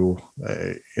to,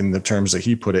 in the terms that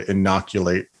he put it,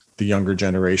 inoculate the younger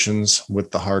generations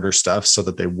with the harder stuff so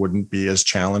that they wouldn't be as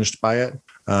challenged by it.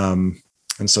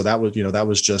 And so that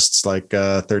was just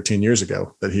 13 years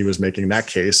ago that he was making that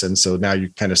case. And so now you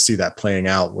kind of see that playing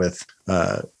out with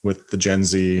the Gen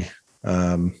Z,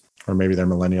 or maybe they're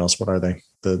millennials. What are they?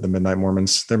 The Midnight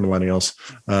Mormons? They're millennials.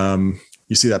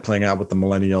 You see that playing out with the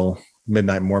millennial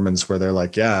Midnight Mormons, where they're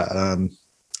like,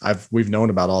 we've known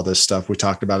about all this stuff. We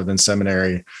talked about it in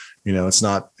seminary. It's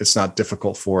not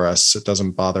difficult for us. It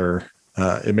doesn't bother.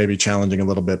 It may be challenging a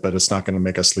little bit, but it's not going to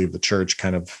make us leave the church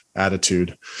kind of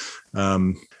attitude.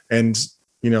 I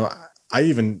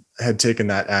even had taken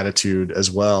that attitude as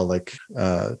well.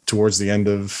 Towards the end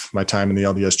of my time in the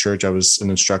LDS church, I was an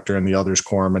instructor in the Elders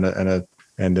Quorum and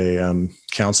a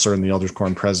counselor in the Elders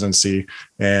Quorum presidency.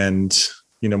 And,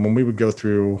 when we would go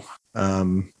through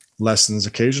lessons,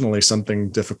 occasionally something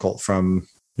difficult from,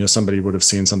 somebody would have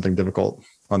seen something difficult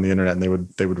on the internet, and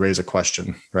they would raise a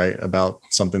question, right, about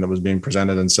something that was being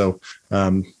presented. And so,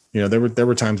 there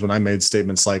were times when I made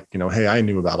statements like, hey, I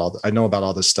know about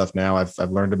all this stuff now.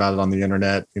 I've learned about it on the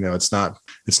internet. It's not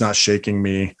shaking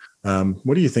me.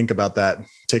 What do you think about that?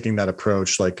 Taking that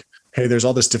approach, hey, there's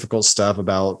all this difficult stuff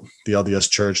about the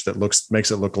LDS church that makes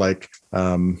it look like,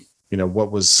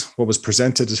 what was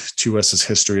presented to us as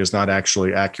history is not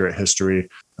actually accurate history.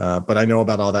 But I know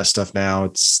about all that stuff now.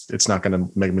 It's not going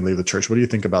to make me leave the church. What do you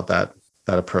think about that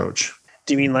approach?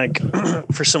 Do you mean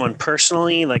for someone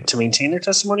personally, to maintain their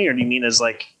testimony, or do you mean as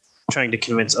trying to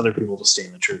convince other people to stay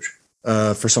in the church?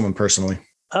 For someone personally.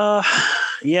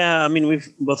 Yeah. I mean,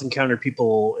 we've both encountered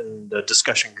people in the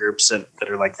discussion groups that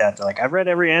are like that. They're like, I've read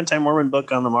every anti-Mormon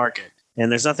book on the market,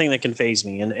 and there's nothing that can faze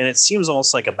me. And it seems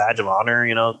almost like a badge of honor,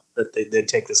 that they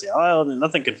take this, oh,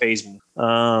 nothing can faze me.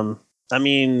 I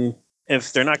mean,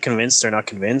 if they're not convinced, they're not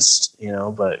convinced,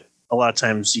 but a lot of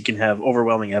times you can have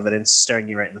overwhelming evidence staring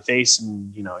you right in the face,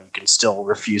 and, you can still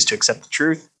refuse to accept the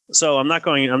truth. So I'm not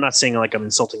saying I'm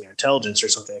insulting their intelligence or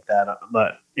something like that,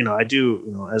 but, I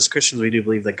do, as Christians, we do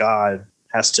believe that God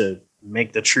has to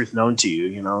make the truth known to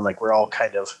you, we're all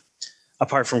kind of,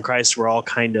 apart from Christ, we're all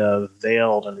kind of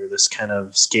veiled under this kind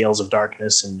of scales of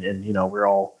darkness. And we're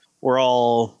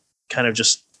all kind of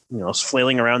just,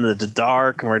 flailing around in the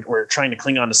dark, and we're trying to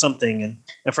cling on to something.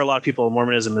 And for a lot of people,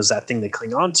 Mormonism is that thing they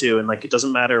cling on to. And it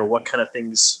doesn't matter what kind of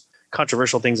things,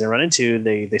 controversial things they run into,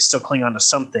 they still cling on to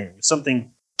something.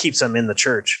 Something keeps them in the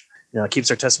church, it keeps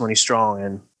their testimony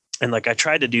strong. And I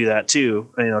tried to do that too,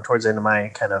 towards the end of my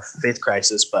kind of faith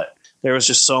crisis, but there was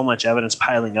just so much evidence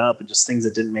piling up and just things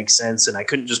that didn't make sense. And I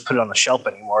couldn't just put it on the shelf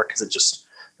anymore, because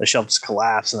the shelf just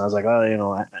collapsed. And I was like, oh,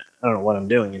 I don't know what I'm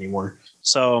doing anymore.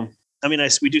 So, I mean,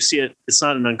 we do see it. It's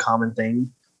not an uncommon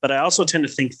thing, but I also tend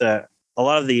to think that a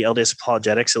lot of the LDS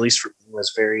apologetics, at least for me,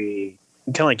 was very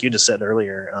of like you just said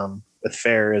earlier, with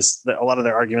FAIR is that a lot of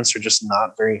their arguments are just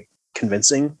not very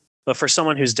convincing. But for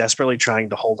someone who's desperately trying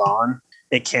to hold on,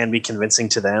 it can be convincing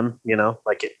to them.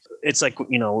 Like it's like,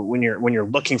 when you're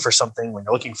looking for something, when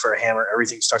you're looking for a hammer,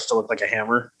 everything starts to look like a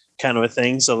hammer, kind of a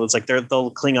thing. So it's like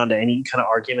they'll cling on to any kind of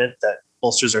argument that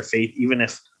bolsters their faith, even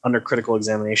if under critical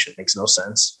examination it makes no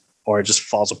sense or it just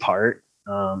falls apart.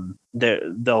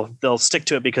 They'll stick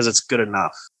to it because it's good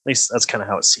enough. At least that's kind of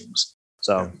how it seems.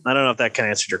 So yeah. I don't know if that kind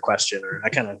of answered your question, or I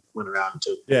kind of went around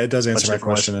to. Yeah, it does answer my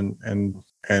question. And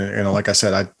like I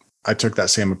said, I took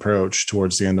that same approach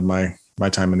towards the end of my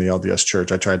time in the LDS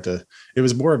church. It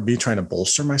was more of me trying to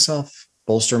bolster myself,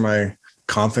 bolster my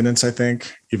confidence, I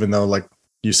think, even though, like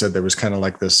you said, there was kind of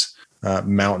like this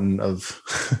mountain of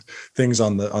things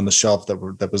on the shelf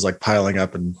that was like piling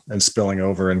up and spilling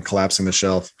over and collapsing the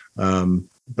shelf.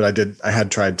 But I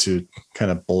had tried to kind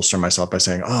of bolster myself by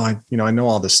saying, I know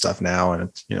all this stuff now,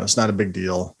 and it's not a big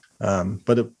deal.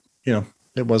 But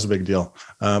it was a big deal.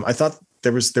 I thought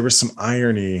there was some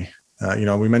irony.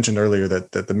 We mentioned earlier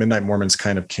that the Midnight Mormons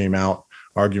kind of came out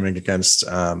arguing against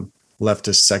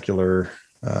leftist secular,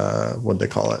 what they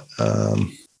call it,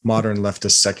 modern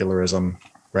leftist secularism,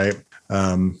 right?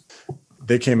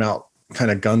 They came out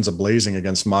kind of guns a-blazing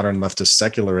against modern leftist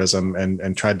secularism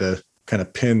and tried to kind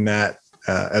of pin that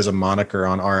as a moniker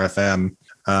on RFM.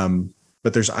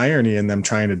 But there's irony in them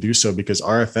trying to do so, because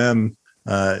RFM,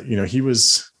 he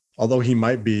was, although he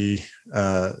might be,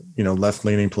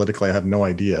 left-leaning politically, I have no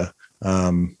idea.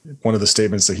 One of the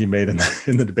statements that he made in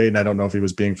the debate, and I don't know if he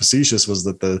was being facetious, was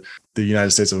that the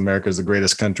United States of America is the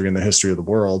greatest country in the history of the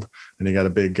world. And he got a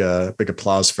big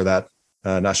applause for that.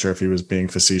 Not sure if he was being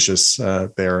facetious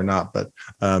there or not, but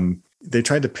they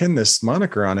tried to pin this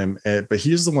moniker on him. But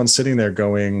he's the one sitting there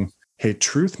going, hey,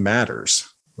 truth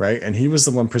matters, right? And he was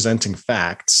the one presenting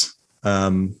facts.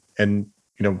 And,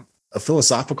 a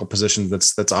philosophical position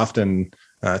that's often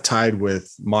tied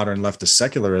with modern leftist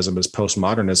secularism is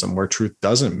postmodernism, where truth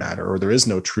doesn't matter, or there is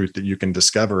no truth that you can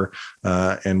discover,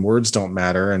 and words don't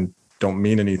matter and don't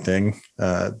mean anything.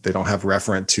 They don't have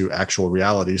referent to actual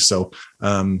reality. So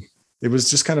it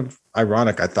was just kind of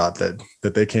ironic, I thought,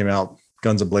 that they came out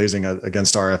guns a-blazing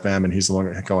against RFM, and he's the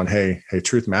one going, hey,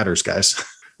 truth matters, guys.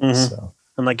 Mm-hmm. So.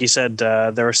 And like you said,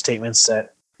 there were statements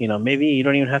that, maybe you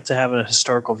don't even have to have a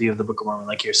historical view of the Book of Mormon,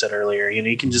 like you said earlier.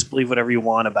 You can just believe whatever you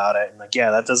want about it. And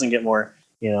that doesn't get more,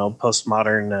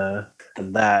 postmodern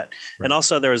than that. Right. And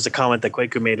also there was a comment that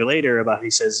Kwaku made later about, he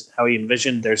says how he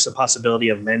envisioned there's a possibility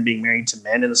of men being married to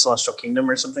men in the celestial kingdom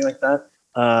or something like that.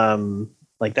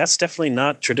 That's definitely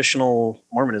not traditional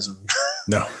Mormonism.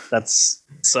 No. That's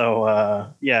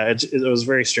so, it was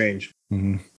very strange.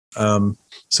 Mm-hmm.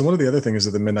 So one of the other things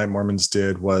that the Midnight Mormons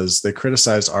did was they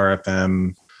criticized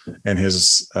RFM and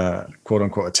his quote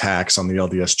unquote attacks on the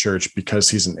LDS church because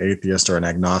he's an atheist or an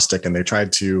agnostic. And they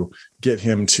tried to get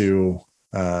him to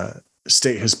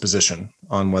state his position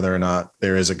on whether or not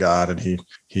there is a God. And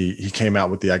he came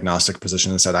out with the agnostic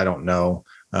position and said, I don't know.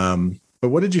 But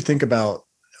what did you think about,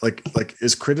 like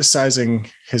is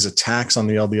criticizing his attacks on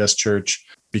the LDS church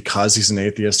because he's an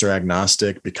atheist or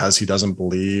agnostic, because he doesn't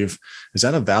believe, is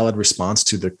that a valid response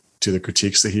to the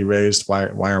critiques that he raised? Why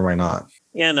or why not?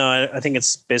 Yeah, no, I think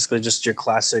it's basically just your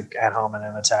classic ad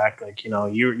hominem attack. Like,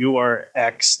 you are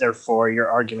X, therefore your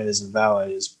argument is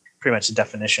invalid, is pretty much the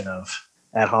definition of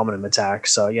ad hominem attack.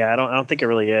 So yeah, I don't think it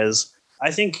really is.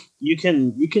 I think you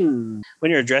can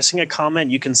when you're addressing a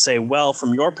comment, you can say, well,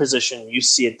 from your position, you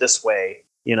see it this way.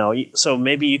 So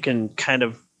maybe you can kind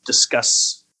of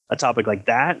discuss a topic like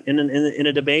that in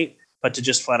a debate, but to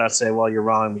just flat out say, well, you're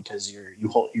wrong because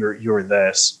you're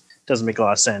this, doesn't make a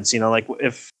lot of sense. If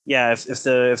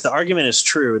the argument is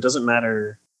true, it doesn't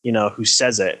matter, who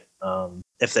says it.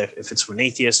 If it's an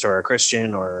atheist or a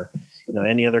Christian or,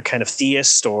 any other kind of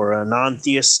theist or a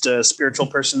non-theist spiritual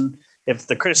person, if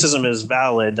the criticism is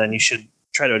valid, then you should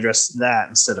try to address that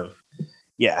instead of,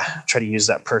 try to use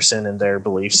that person and their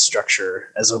belief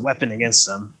structure as a weapon against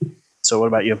them. So what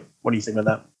about you? What do you think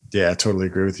about that? Yeah, I totally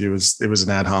agree with you. It was an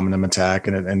ad hominem attack,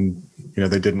 and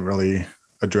they didn't really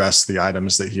address the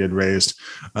items that he had raised.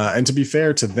 And to be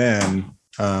fair to them,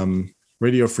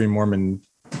 Radio Free Mormon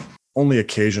only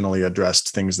occasionally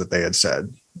addressed things that they had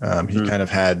said. He kind of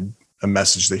had a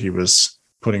message that he was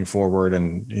putting forward,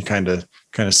 and he kind of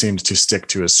seemed to stick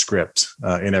to his script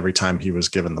in every time he was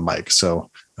given the mic. So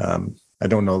I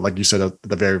don't know, like you said at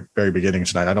the very, very beginning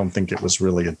tonight, I don't think it was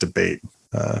really a debate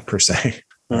per se.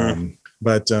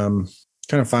 But kind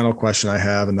of final question I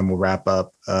have, and then we'll wrap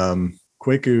up.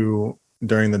 Kwaku,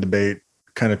 during the debate,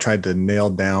 kind of tried to nail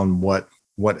down what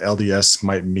LDS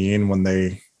might mean when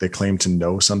they they claim to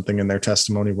know something in their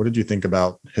testimony. What did you think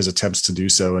about his attempts to do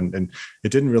so? And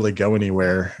it didn't really go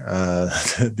anywhere.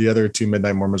 The other two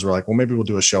Midnight Mormons were like, well, maybe we'll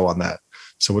do a show on that.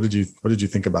 So what did you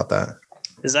think about that?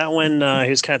 Is that when he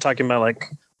was kind of talking about like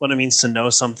what it means to know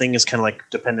something is kind of like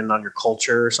dependent on your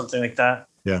culture or something like that?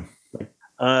 Yeah.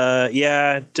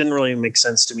 Yeah, it didn't really make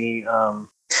sense to me.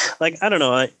 Like, I don't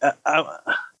know.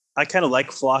 I kind of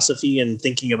like philosophy and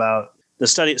thinking about the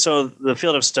study. So the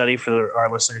field of study, for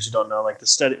our listeners who don't know, like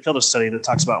the field of study that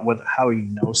talks about how you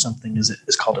know something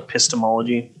is called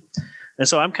epistemology. And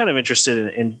so I'm kind of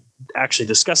interested in actually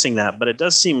discussing that, but it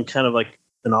does seem kind of like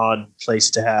an odd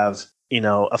place to have,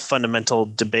 a fundamental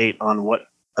debate on what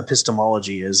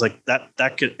epistemology is. Like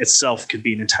that could itself could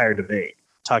be an entire debate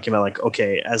talking about like,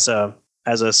 okay, as a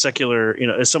secular,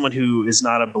 as someone who is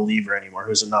not a believer anymore,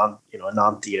 who's a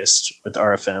non-theist with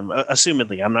RFM,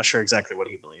 assumedly, I'm not sure exactly what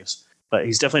he believes, but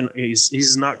he's definitely,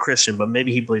 he's not Christian, but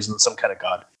maybe he believes in some kind of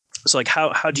God. So like,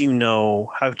 how do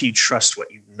you trust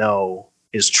what you know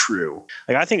is true?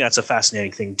 Like, I think that's a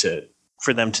fascinating thing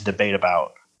for them to debate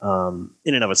about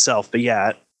in and of itself. But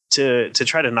yeah, to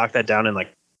try to knock that down in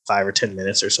like 5 or 10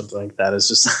 minutes or something like that is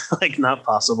just like not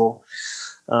possible.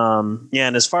 Yeah.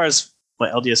 And as far as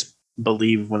what LDS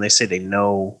believe when they say they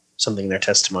know something in their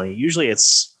testimony, usually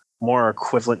it's more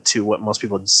equivalent to what most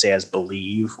people would say as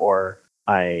believe, or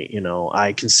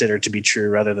I consider to be true,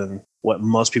 rather than what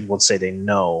most people would say they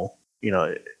know,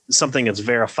 something that's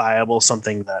verifiable,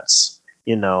 something that's,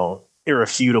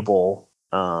 irrefutable.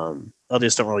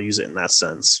 LDS don't really use it in that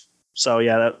sense. So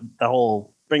yeah, the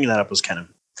whole bringing that up was kind of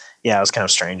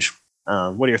strange.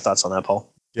 What are your thoughts on that,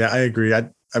 Paul? Yeah, I agree. I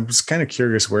was kind of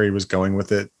curious where he was going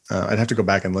with it. I'd have to go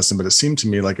back and listen, but it seemed to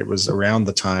me like it was around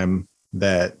the time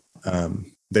that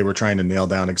they were trying to nail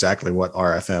down exactly what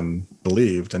RFM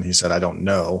believed. And he said, I don't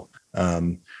know.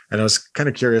 And I was kind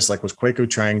of curious, like, was Kwaku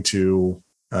trying to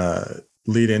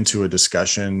lead into a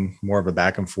discussion, more of a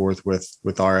back and forth with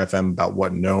RFM about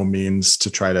what no means, to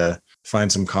try to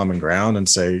find some common ground and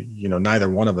say, neither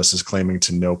one of us is claiming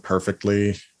to know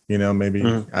perfectly,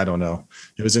 maybe, I don't know.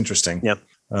 It was interesting. Yep.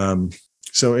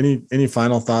 So any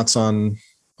final thoughts on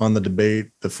the debate,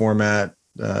 the format,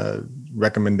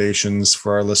 recommendations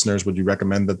for our listeners? Would you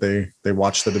recommend that they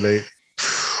watch the debate?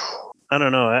 I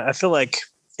don't know. I feel like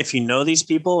if you know these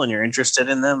people and you're interested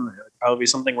in them, it would probably be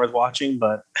something worth watching,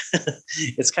 but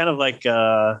it's kind of like,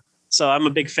 so I'm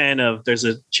a big fan of, there's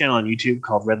a channel on YouTube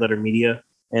called Red Letter Media,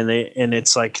 and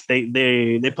it's like,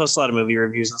 they post a lot of movie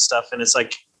reviews and stuff. And it's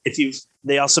like,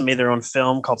 they also made their own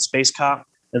film called Space Cop.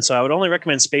 And so I would only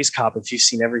recommend Space Cop if you've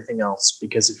seen everything else,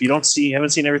 because if you haven't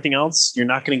seen everything else, you're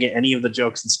not going to get any of the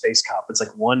jokes in Space Cop. It's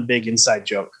like one big inside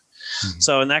joke. Mm-hmm.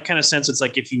 So in that kind of sense, it's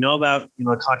like, if you know about,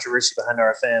 the controversy behind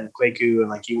RFM, Kwaku, and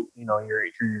like, you're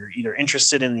either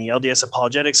interested in the LDS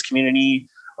apologetics community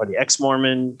or the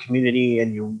ex-Mormon community,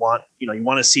 and you want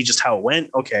to see just how it went.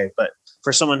 Okay. But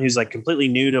for someone who's like completely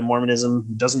new to Mormonism,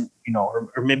 who doesn't,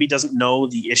 or maybe doesn't know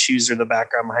the issues or the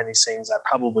background behind these things, I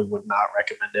probably would not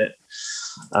recommend it.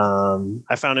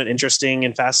 I found it interesting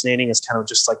and fascinating as kind of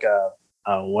just like a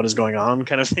what is going on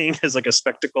kind of thing, as like a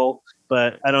spectacle,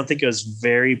 but I don't think it was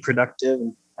very productive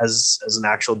as an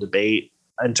actual debate.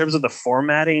 In terms of the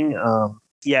formatting,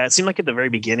 yeah, it seemed like at the very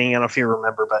beginning, I don't know if you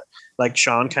remember, but like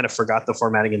Sean kind of forgot the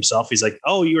formatting himself. He's like,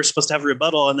 oh, you were supposed to have a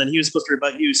rebuttal, and then he was supposed to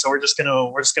rebut you, so we're just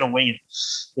gonna wing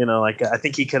it. Like, I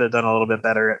think he could have done a little bit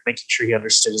better at making sure he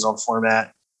understood his own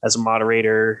format as a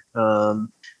moderator.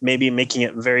 Maybe making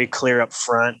it very clear up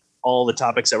front all the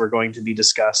topics that were going to be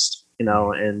discussed,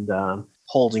 and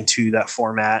holding to that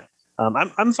format.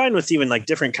 I'm fine with even like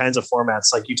different kinds of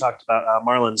formats. Like you talked about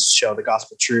Marlon's show, The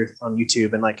Gospel Truth, on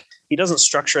YouTube. And like, he doesn't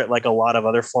structure it like a lot of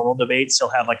other formal debates. He'll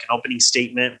have like an opening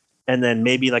statement and then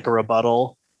maybe like a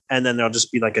rebuttal. And then there'll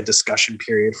just be like a discussion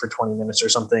period for 20 minutes or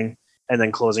something. And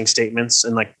then closing statements.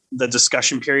 And like, the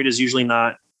discussion period is usually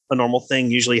not a normal thing.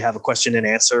 Usually you have a question and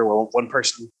answer where one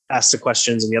person asks the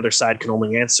questions and the other side can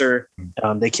only answer.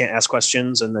 They can't ask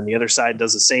questions. And then the other side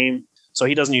does the same. So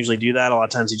he doesn't usually do that. A lot of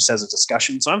times he just has a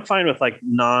discussion. So I'm fine with like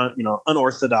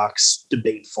unorthodox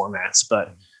debate formats,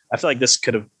 but I feel like this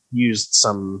could have used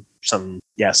some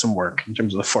work in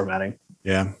terms of the formatting.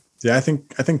 Yeah. I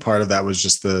think part of that was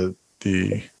just the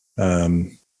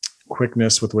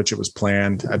quickness with which it was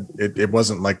planned. It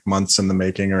wasn't like months in the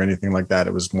making or anything like that.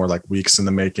 It was more like weeks in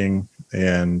the making.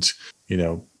 And,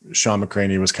 Sean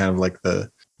McCraney was kind of like the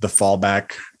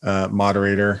fallback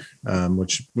moderator,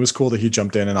 which was cool that he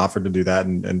jumped in and offered to do that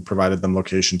and provided them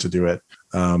location to do it.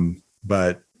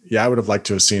 But yeah, I would have liked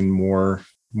to have seen more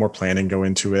planning go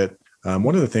into it.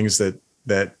 One of the things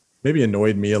that maybe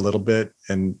annoyed me a little bit,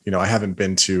 and I haven't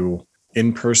been to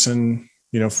in-person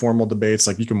formal debates.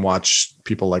 Like you can watch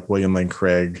people like William Lane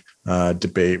Craig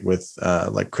debate with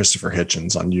like Christopher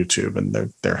Hitchens on YouTube,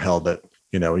 and they're held at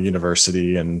a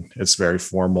university, and it's very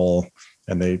formal.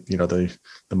 And they,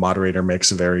 the moderator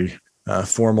makes a very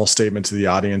formal statement to the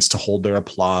audience to hold their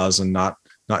applause and not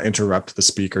interrupt the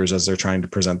speakers as they're trying to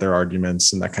present their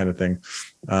arguments and that kind of thing.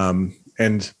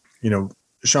 And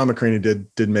Sean McCraney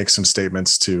did make some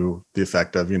statements to the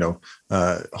effect of,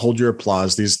 hold your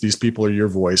applause. These people are your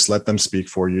voice. Let them speak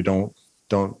for you. Don't,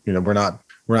 we're not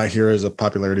here as a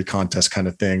popularity contest kind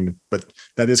of thing. But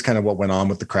that is kind of what went on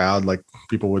with the crowd. Like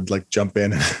people would like jump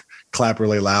in and clap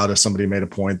really loud if somebody made a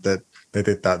point that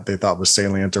they thought was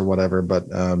salient or whatever. But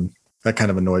that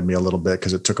kind of annoyed me a little bit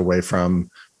because it took away from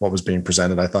what was being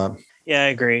presented, I thought. Yeah, I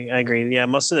agree. Yeah,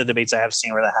 most of the debates I have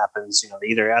seen where that happens, they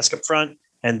either ask up front,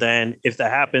 and then if that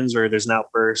happens or there's an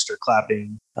outburst or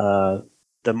clapping,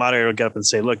 the moderator will get up and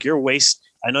say, look,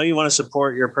 I know you want to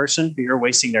support your person, but you're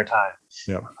wasting their time.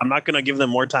 Yeah. I'm not going to give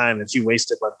them more time if you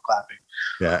wasted by clapping.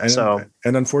 Yeah.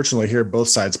 And unfortunately here, both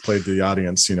sides played to the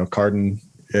audience. Cardin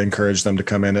encouraged them to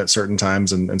come in at certain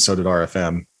times, and so did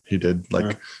RFM. He did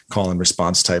like call and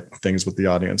response type things with the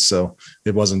audience. So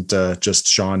it wasn't just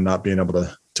Sean not being able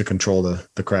to control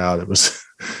the crowd. It was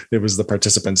the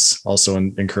participants also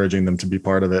encouraging them to be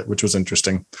part of it, which was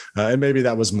interesting. And maybe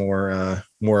that was more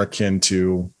akin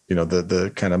to,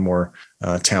 the kind of more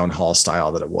town hall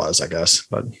style that it was, I guess.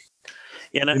 But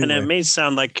yeah, and it may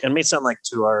sound like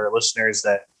to our listeners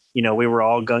that, we're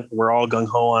all gung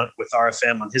ho with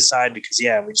RFM on his side because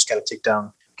we just got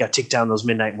to take down those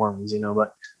Midnight Mormons,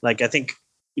 but like, I think,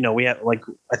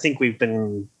 I think we've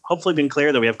hopefully been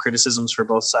clear that we have criticisms for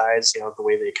both sides, the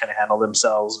way they kind of handle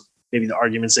themselves, maybe the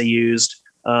arguments they used.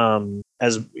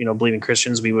 As believing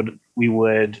Christians, we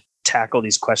would tackle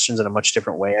these questions in a much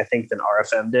different way, I think, than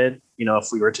RFM did, if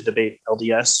we were to debate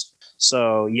LDS.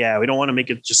 So yeah, we don't want to make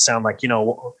it just sound like,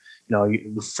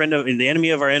 the enemy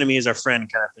of our enemy is our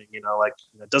friend kind of thing,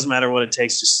 it doesn't matter what it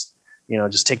takes, just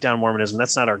take down Mormonism.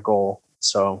 That's not our goal.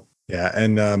 So yeah.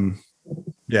 And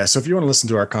so if you want to listen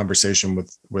to our conversation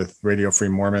with Radio Free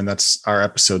Mormon, that's our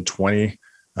episode 20,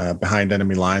 Behind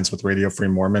Enemy Lines with Radio Free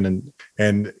Mormon.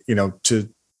 And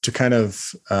to kind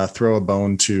of throw a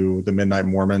bone to the Midnight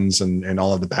Mormons and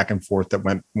all of the back and forth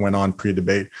that went on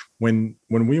pre-debate. When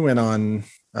we went on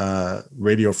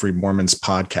Radio Free Mormon's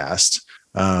podcast,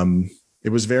 it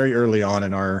was very early on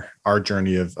in our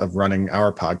journey of running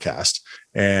our podcast.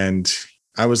 And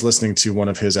I was listening to one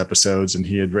of his episodes, and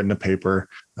he had written a paper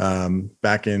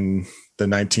back in the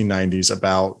 1990s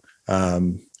about,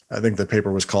 I think the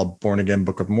paper was called Born Again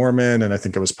Book of Mormon, and I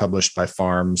think it was published by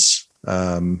Farms.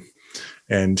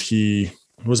 And he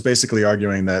was basically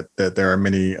arguing that there are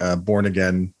many born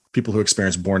again people who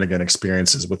experience born again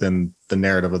experiences within the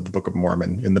narrative of the Book of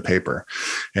Mormon in the paper.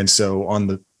 And so on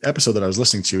the episode that I was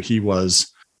listening to, he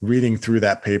was reading through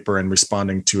that paper and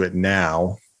responding to it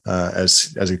now.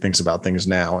 As he thinks about things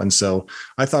now. And so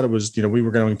I thought it was, we were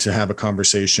going to have a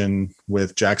conversation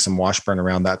with Jackson Washburn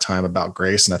around that time about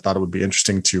grace. And I thought it would be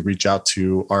interesting to reach out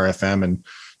to RFM and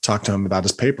talk to him about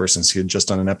his paper, since he had just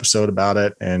done an episode about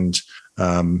it. And,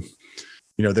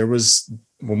 there was,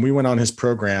 when we went on his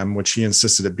program, which he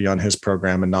insisted it be on his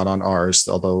program and not on ours,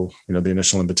 although, the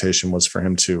initial invitation was for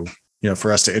him to,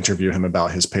 for us to interview him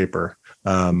about his paper.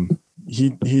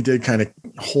 He did kind of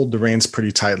hold the reins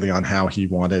pretty tightly on how he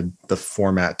wanted the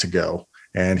format to go.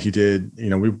 And he did,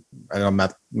 I don't know,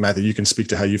 Matthew, you can speak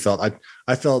to how you felt.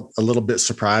 I felt a little bit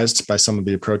surprised by some of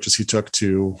the approaches he took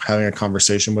to having a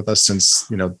conversation with us, since,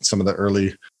 some of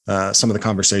the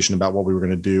conversation about what we were going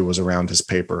to do was around his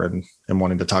paper and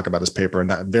wanting to talk about his paper.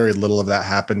 And that very little of that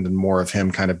happened, and more of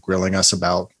him kind of grilling us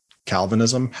about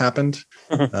Calvinism happened.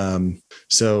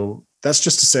 So that's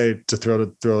just to say, to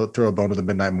throw a bone to the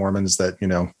Midnight Mormons, that,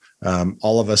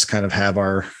 all of us kind of have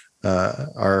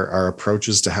our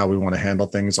approaches to how we want to handle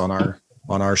things on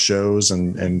our shows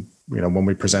and when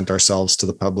we present ourselves to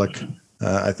the public.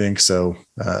 I think so.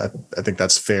 I think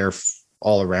that's fair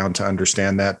all around to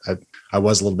understand that. I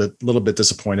was a little bit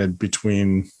disappointed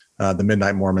between the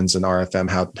Midnight Mormons and RFM,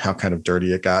 how kind of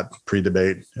dirty it got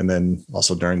pre-debate and then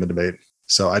also during the debate.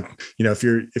 So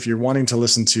if you're wanting to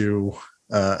listen to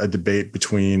a debate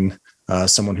between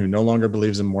someone who no longer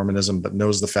believes in Mormonism but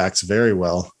knows the facts very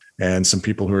well, and some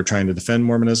people who are trying to defend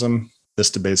Mormonism, this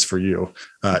debate's for you.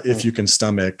 If you can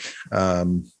stomach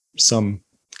some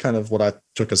kind of what I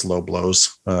took as low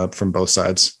blows from both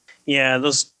sides.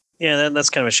 That's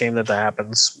kind of a shame that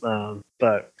happens.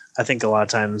 But I think a lot of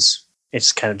times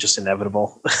it's kind of just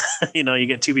inevitable. You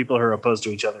get two people who are opposed to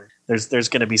each other. There's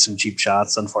going to be some cheap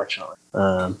shots, unfortunately.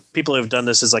 People who have done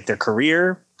this as like their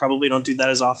career probably don't do that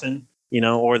as often.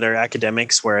 or they're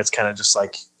academics where it's kind of just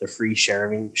like the free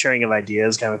sharing of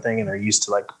ideas kind of thing, and they're used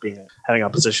to like having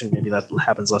opposition. Maybe that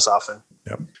happens less often.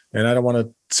 Yep. And I don't want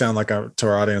to sound like to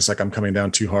our audience like I'm coming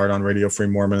down too hard on Radio Free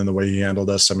Mormon and the way he handled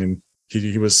us. I mean,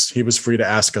 he was free to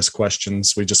ask us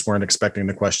questions. We just weren't expecting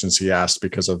the questions he asked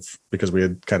because we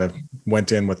had kind of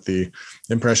went in with the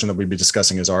impression that we'd be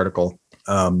discussing his article.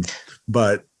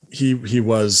 But he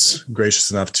was gracious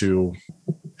enough to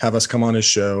have us come on his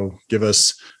show, give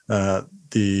us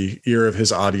the ear of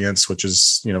his audience, which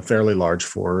is fairly large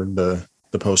for the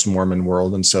post-Mormon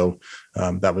world, and so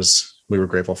we were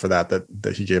grateful for that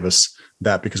he gave us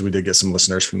that, because we did get some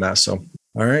listeners from that. So,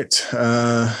 all right,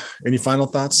 any final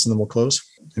thoughts, and then we'll close.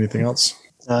 Anything else?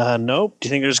 Nope. Do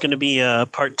you think there's going to be a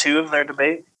part 2 of their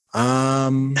debate?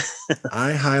 I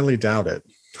highly doubt it.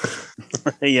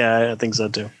 Yeah, I think so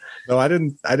too. No, I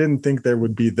didn't think there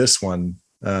would be this one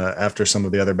after some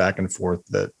of the other back and forth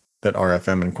that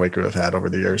RFM and Quaker have had over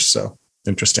the years. So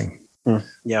interesting.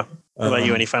 Yeah. What about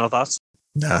you? Any final thoughts?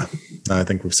 Nah, I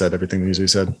think we've said everything that needs to be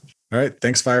said. All right.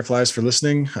 Thanks, Fireflies, for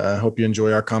listening. I hope you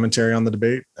enjoy our commentary on the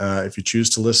debate. If you choose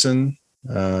to listen,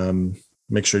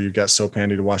 make sure you've got soap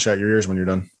handy to wash out your ears when you're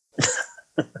done.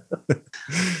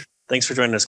 Thanks for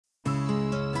joining us.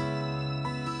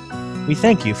 We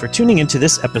thank you for tuning into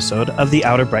this episode of the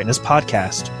Outer Brightness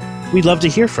Podcast. We'd love to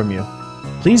hear from you.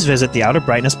 Please visit the Outer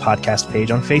Brightness Podcast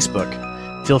page on Facebook.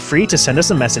 Feel free to send us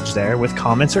a message there with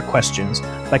comments or questions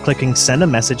by clicking Send a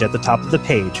Message at the top of the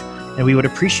page, and we would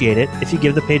appreciate it if you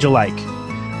give the page a like.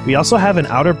 We also have an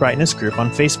Outer Brightness group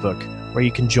on Facebook where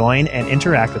you can join and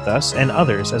interact with us and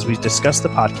others as we discuss the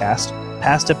podcast,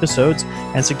 past episodes,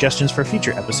 and suggestions for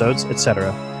future episodes,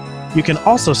 etc. You can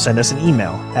also send us an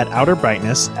email at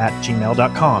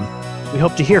outerbrightness@gmail.com. We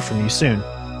hope to hear from you soon.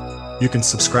 You can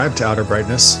subscribe to Outer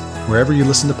Brightness wherever you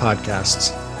listen to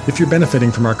podcasts. If you're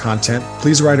benefiting from our content,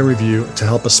 please write a review to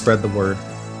help us spread the word.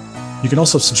 You can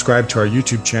also subscribe to our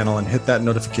YouTube channel and hit that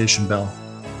notification bell.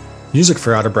 Music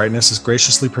for Outer Brightness is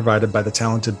graciously provided by the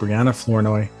talented Brianna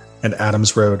Flournoy and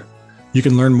Adams Road. You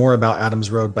can learn more about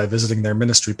Adams Road by visiting their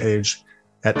ministry page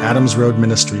at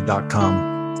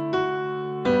adamsroadministry.com.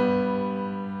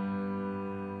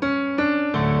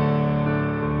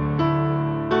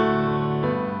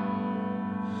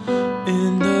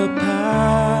 In the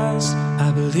past,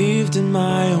 I believed in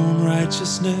my own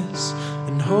righteousness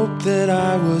and hoped that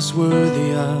I was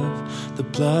worthy of the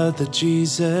blood that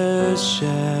Jesus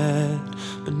shed.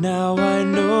 But now I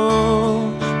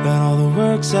know that all the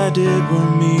works I did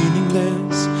were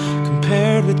meaningless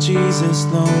compared with Jesus'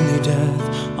 lonely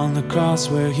death on the cross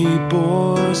where he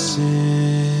bore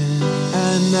sin.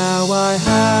 And now I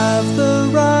have the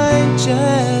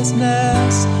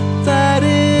righteousness that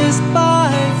is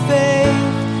by faith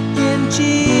in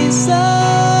Jesus'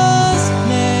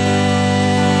 name.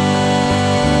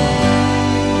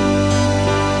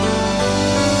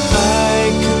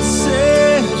 I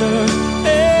consider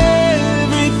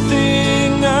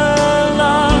everything a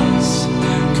loss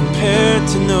compared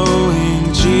to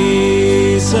knowing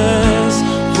Jesus,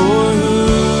 for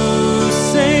whose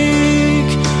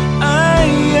sake I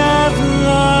have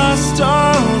lost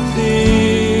all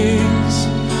things.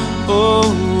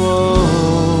 Oh,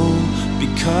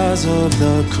 because of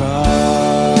the cross.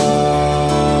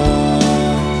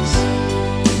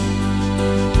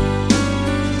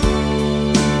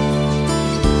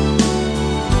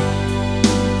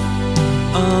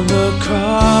 On the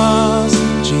cross,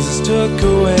 Jesus took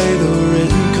away the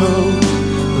written code,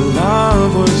 the law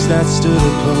of works that stood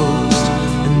opposed,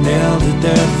 and nailed it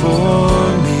there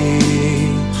for me.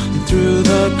 And through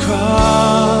the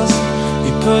cross,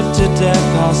 he put to death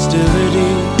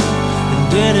hostility,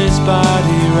 and in his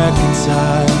body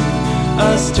reconciled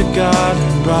us to God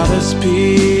and brought us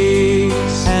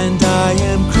peace. And I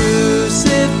am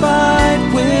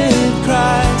crucified with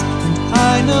Christ, and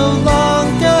I no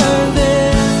longer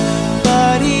live,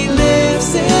 but he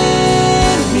lives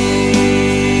in me.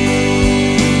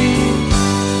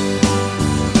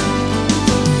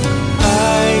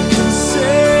 I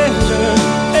consider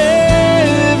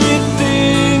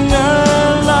everything a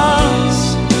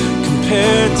loss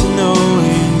compared to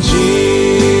knowing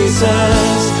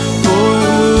Jesus, for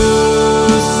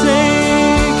whose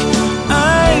sake I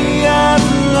have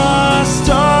lost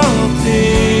all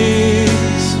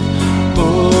things. Oh,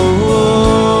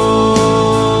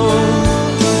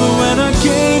 but when I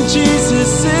gained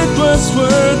Jesus, it was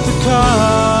worth the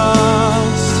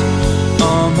cost.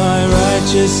 All my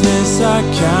righteousness I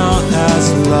count as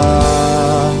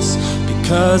loss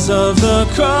because of the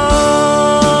cross.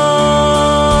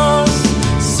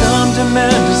 Some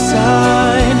demand a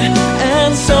sign,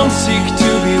 and some seek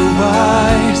to be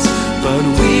wise, but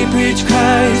we preach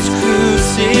Christ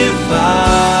crucified.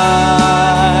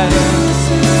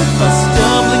 A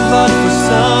stumbling block for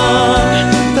some,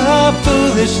 the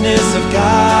foolishness of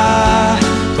God,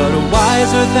 but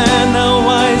wiser than the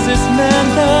wisest man,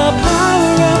 the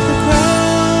power of the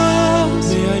cross.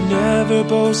 May I never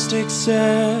boast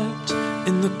except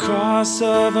in the cross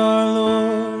of our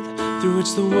Lord, through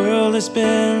which the world has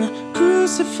been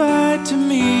crucified to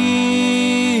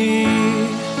me,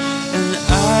 and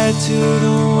I to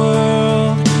the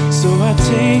world. So I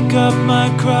take up my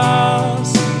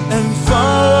cross and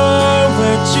follow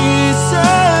where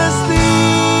Jesus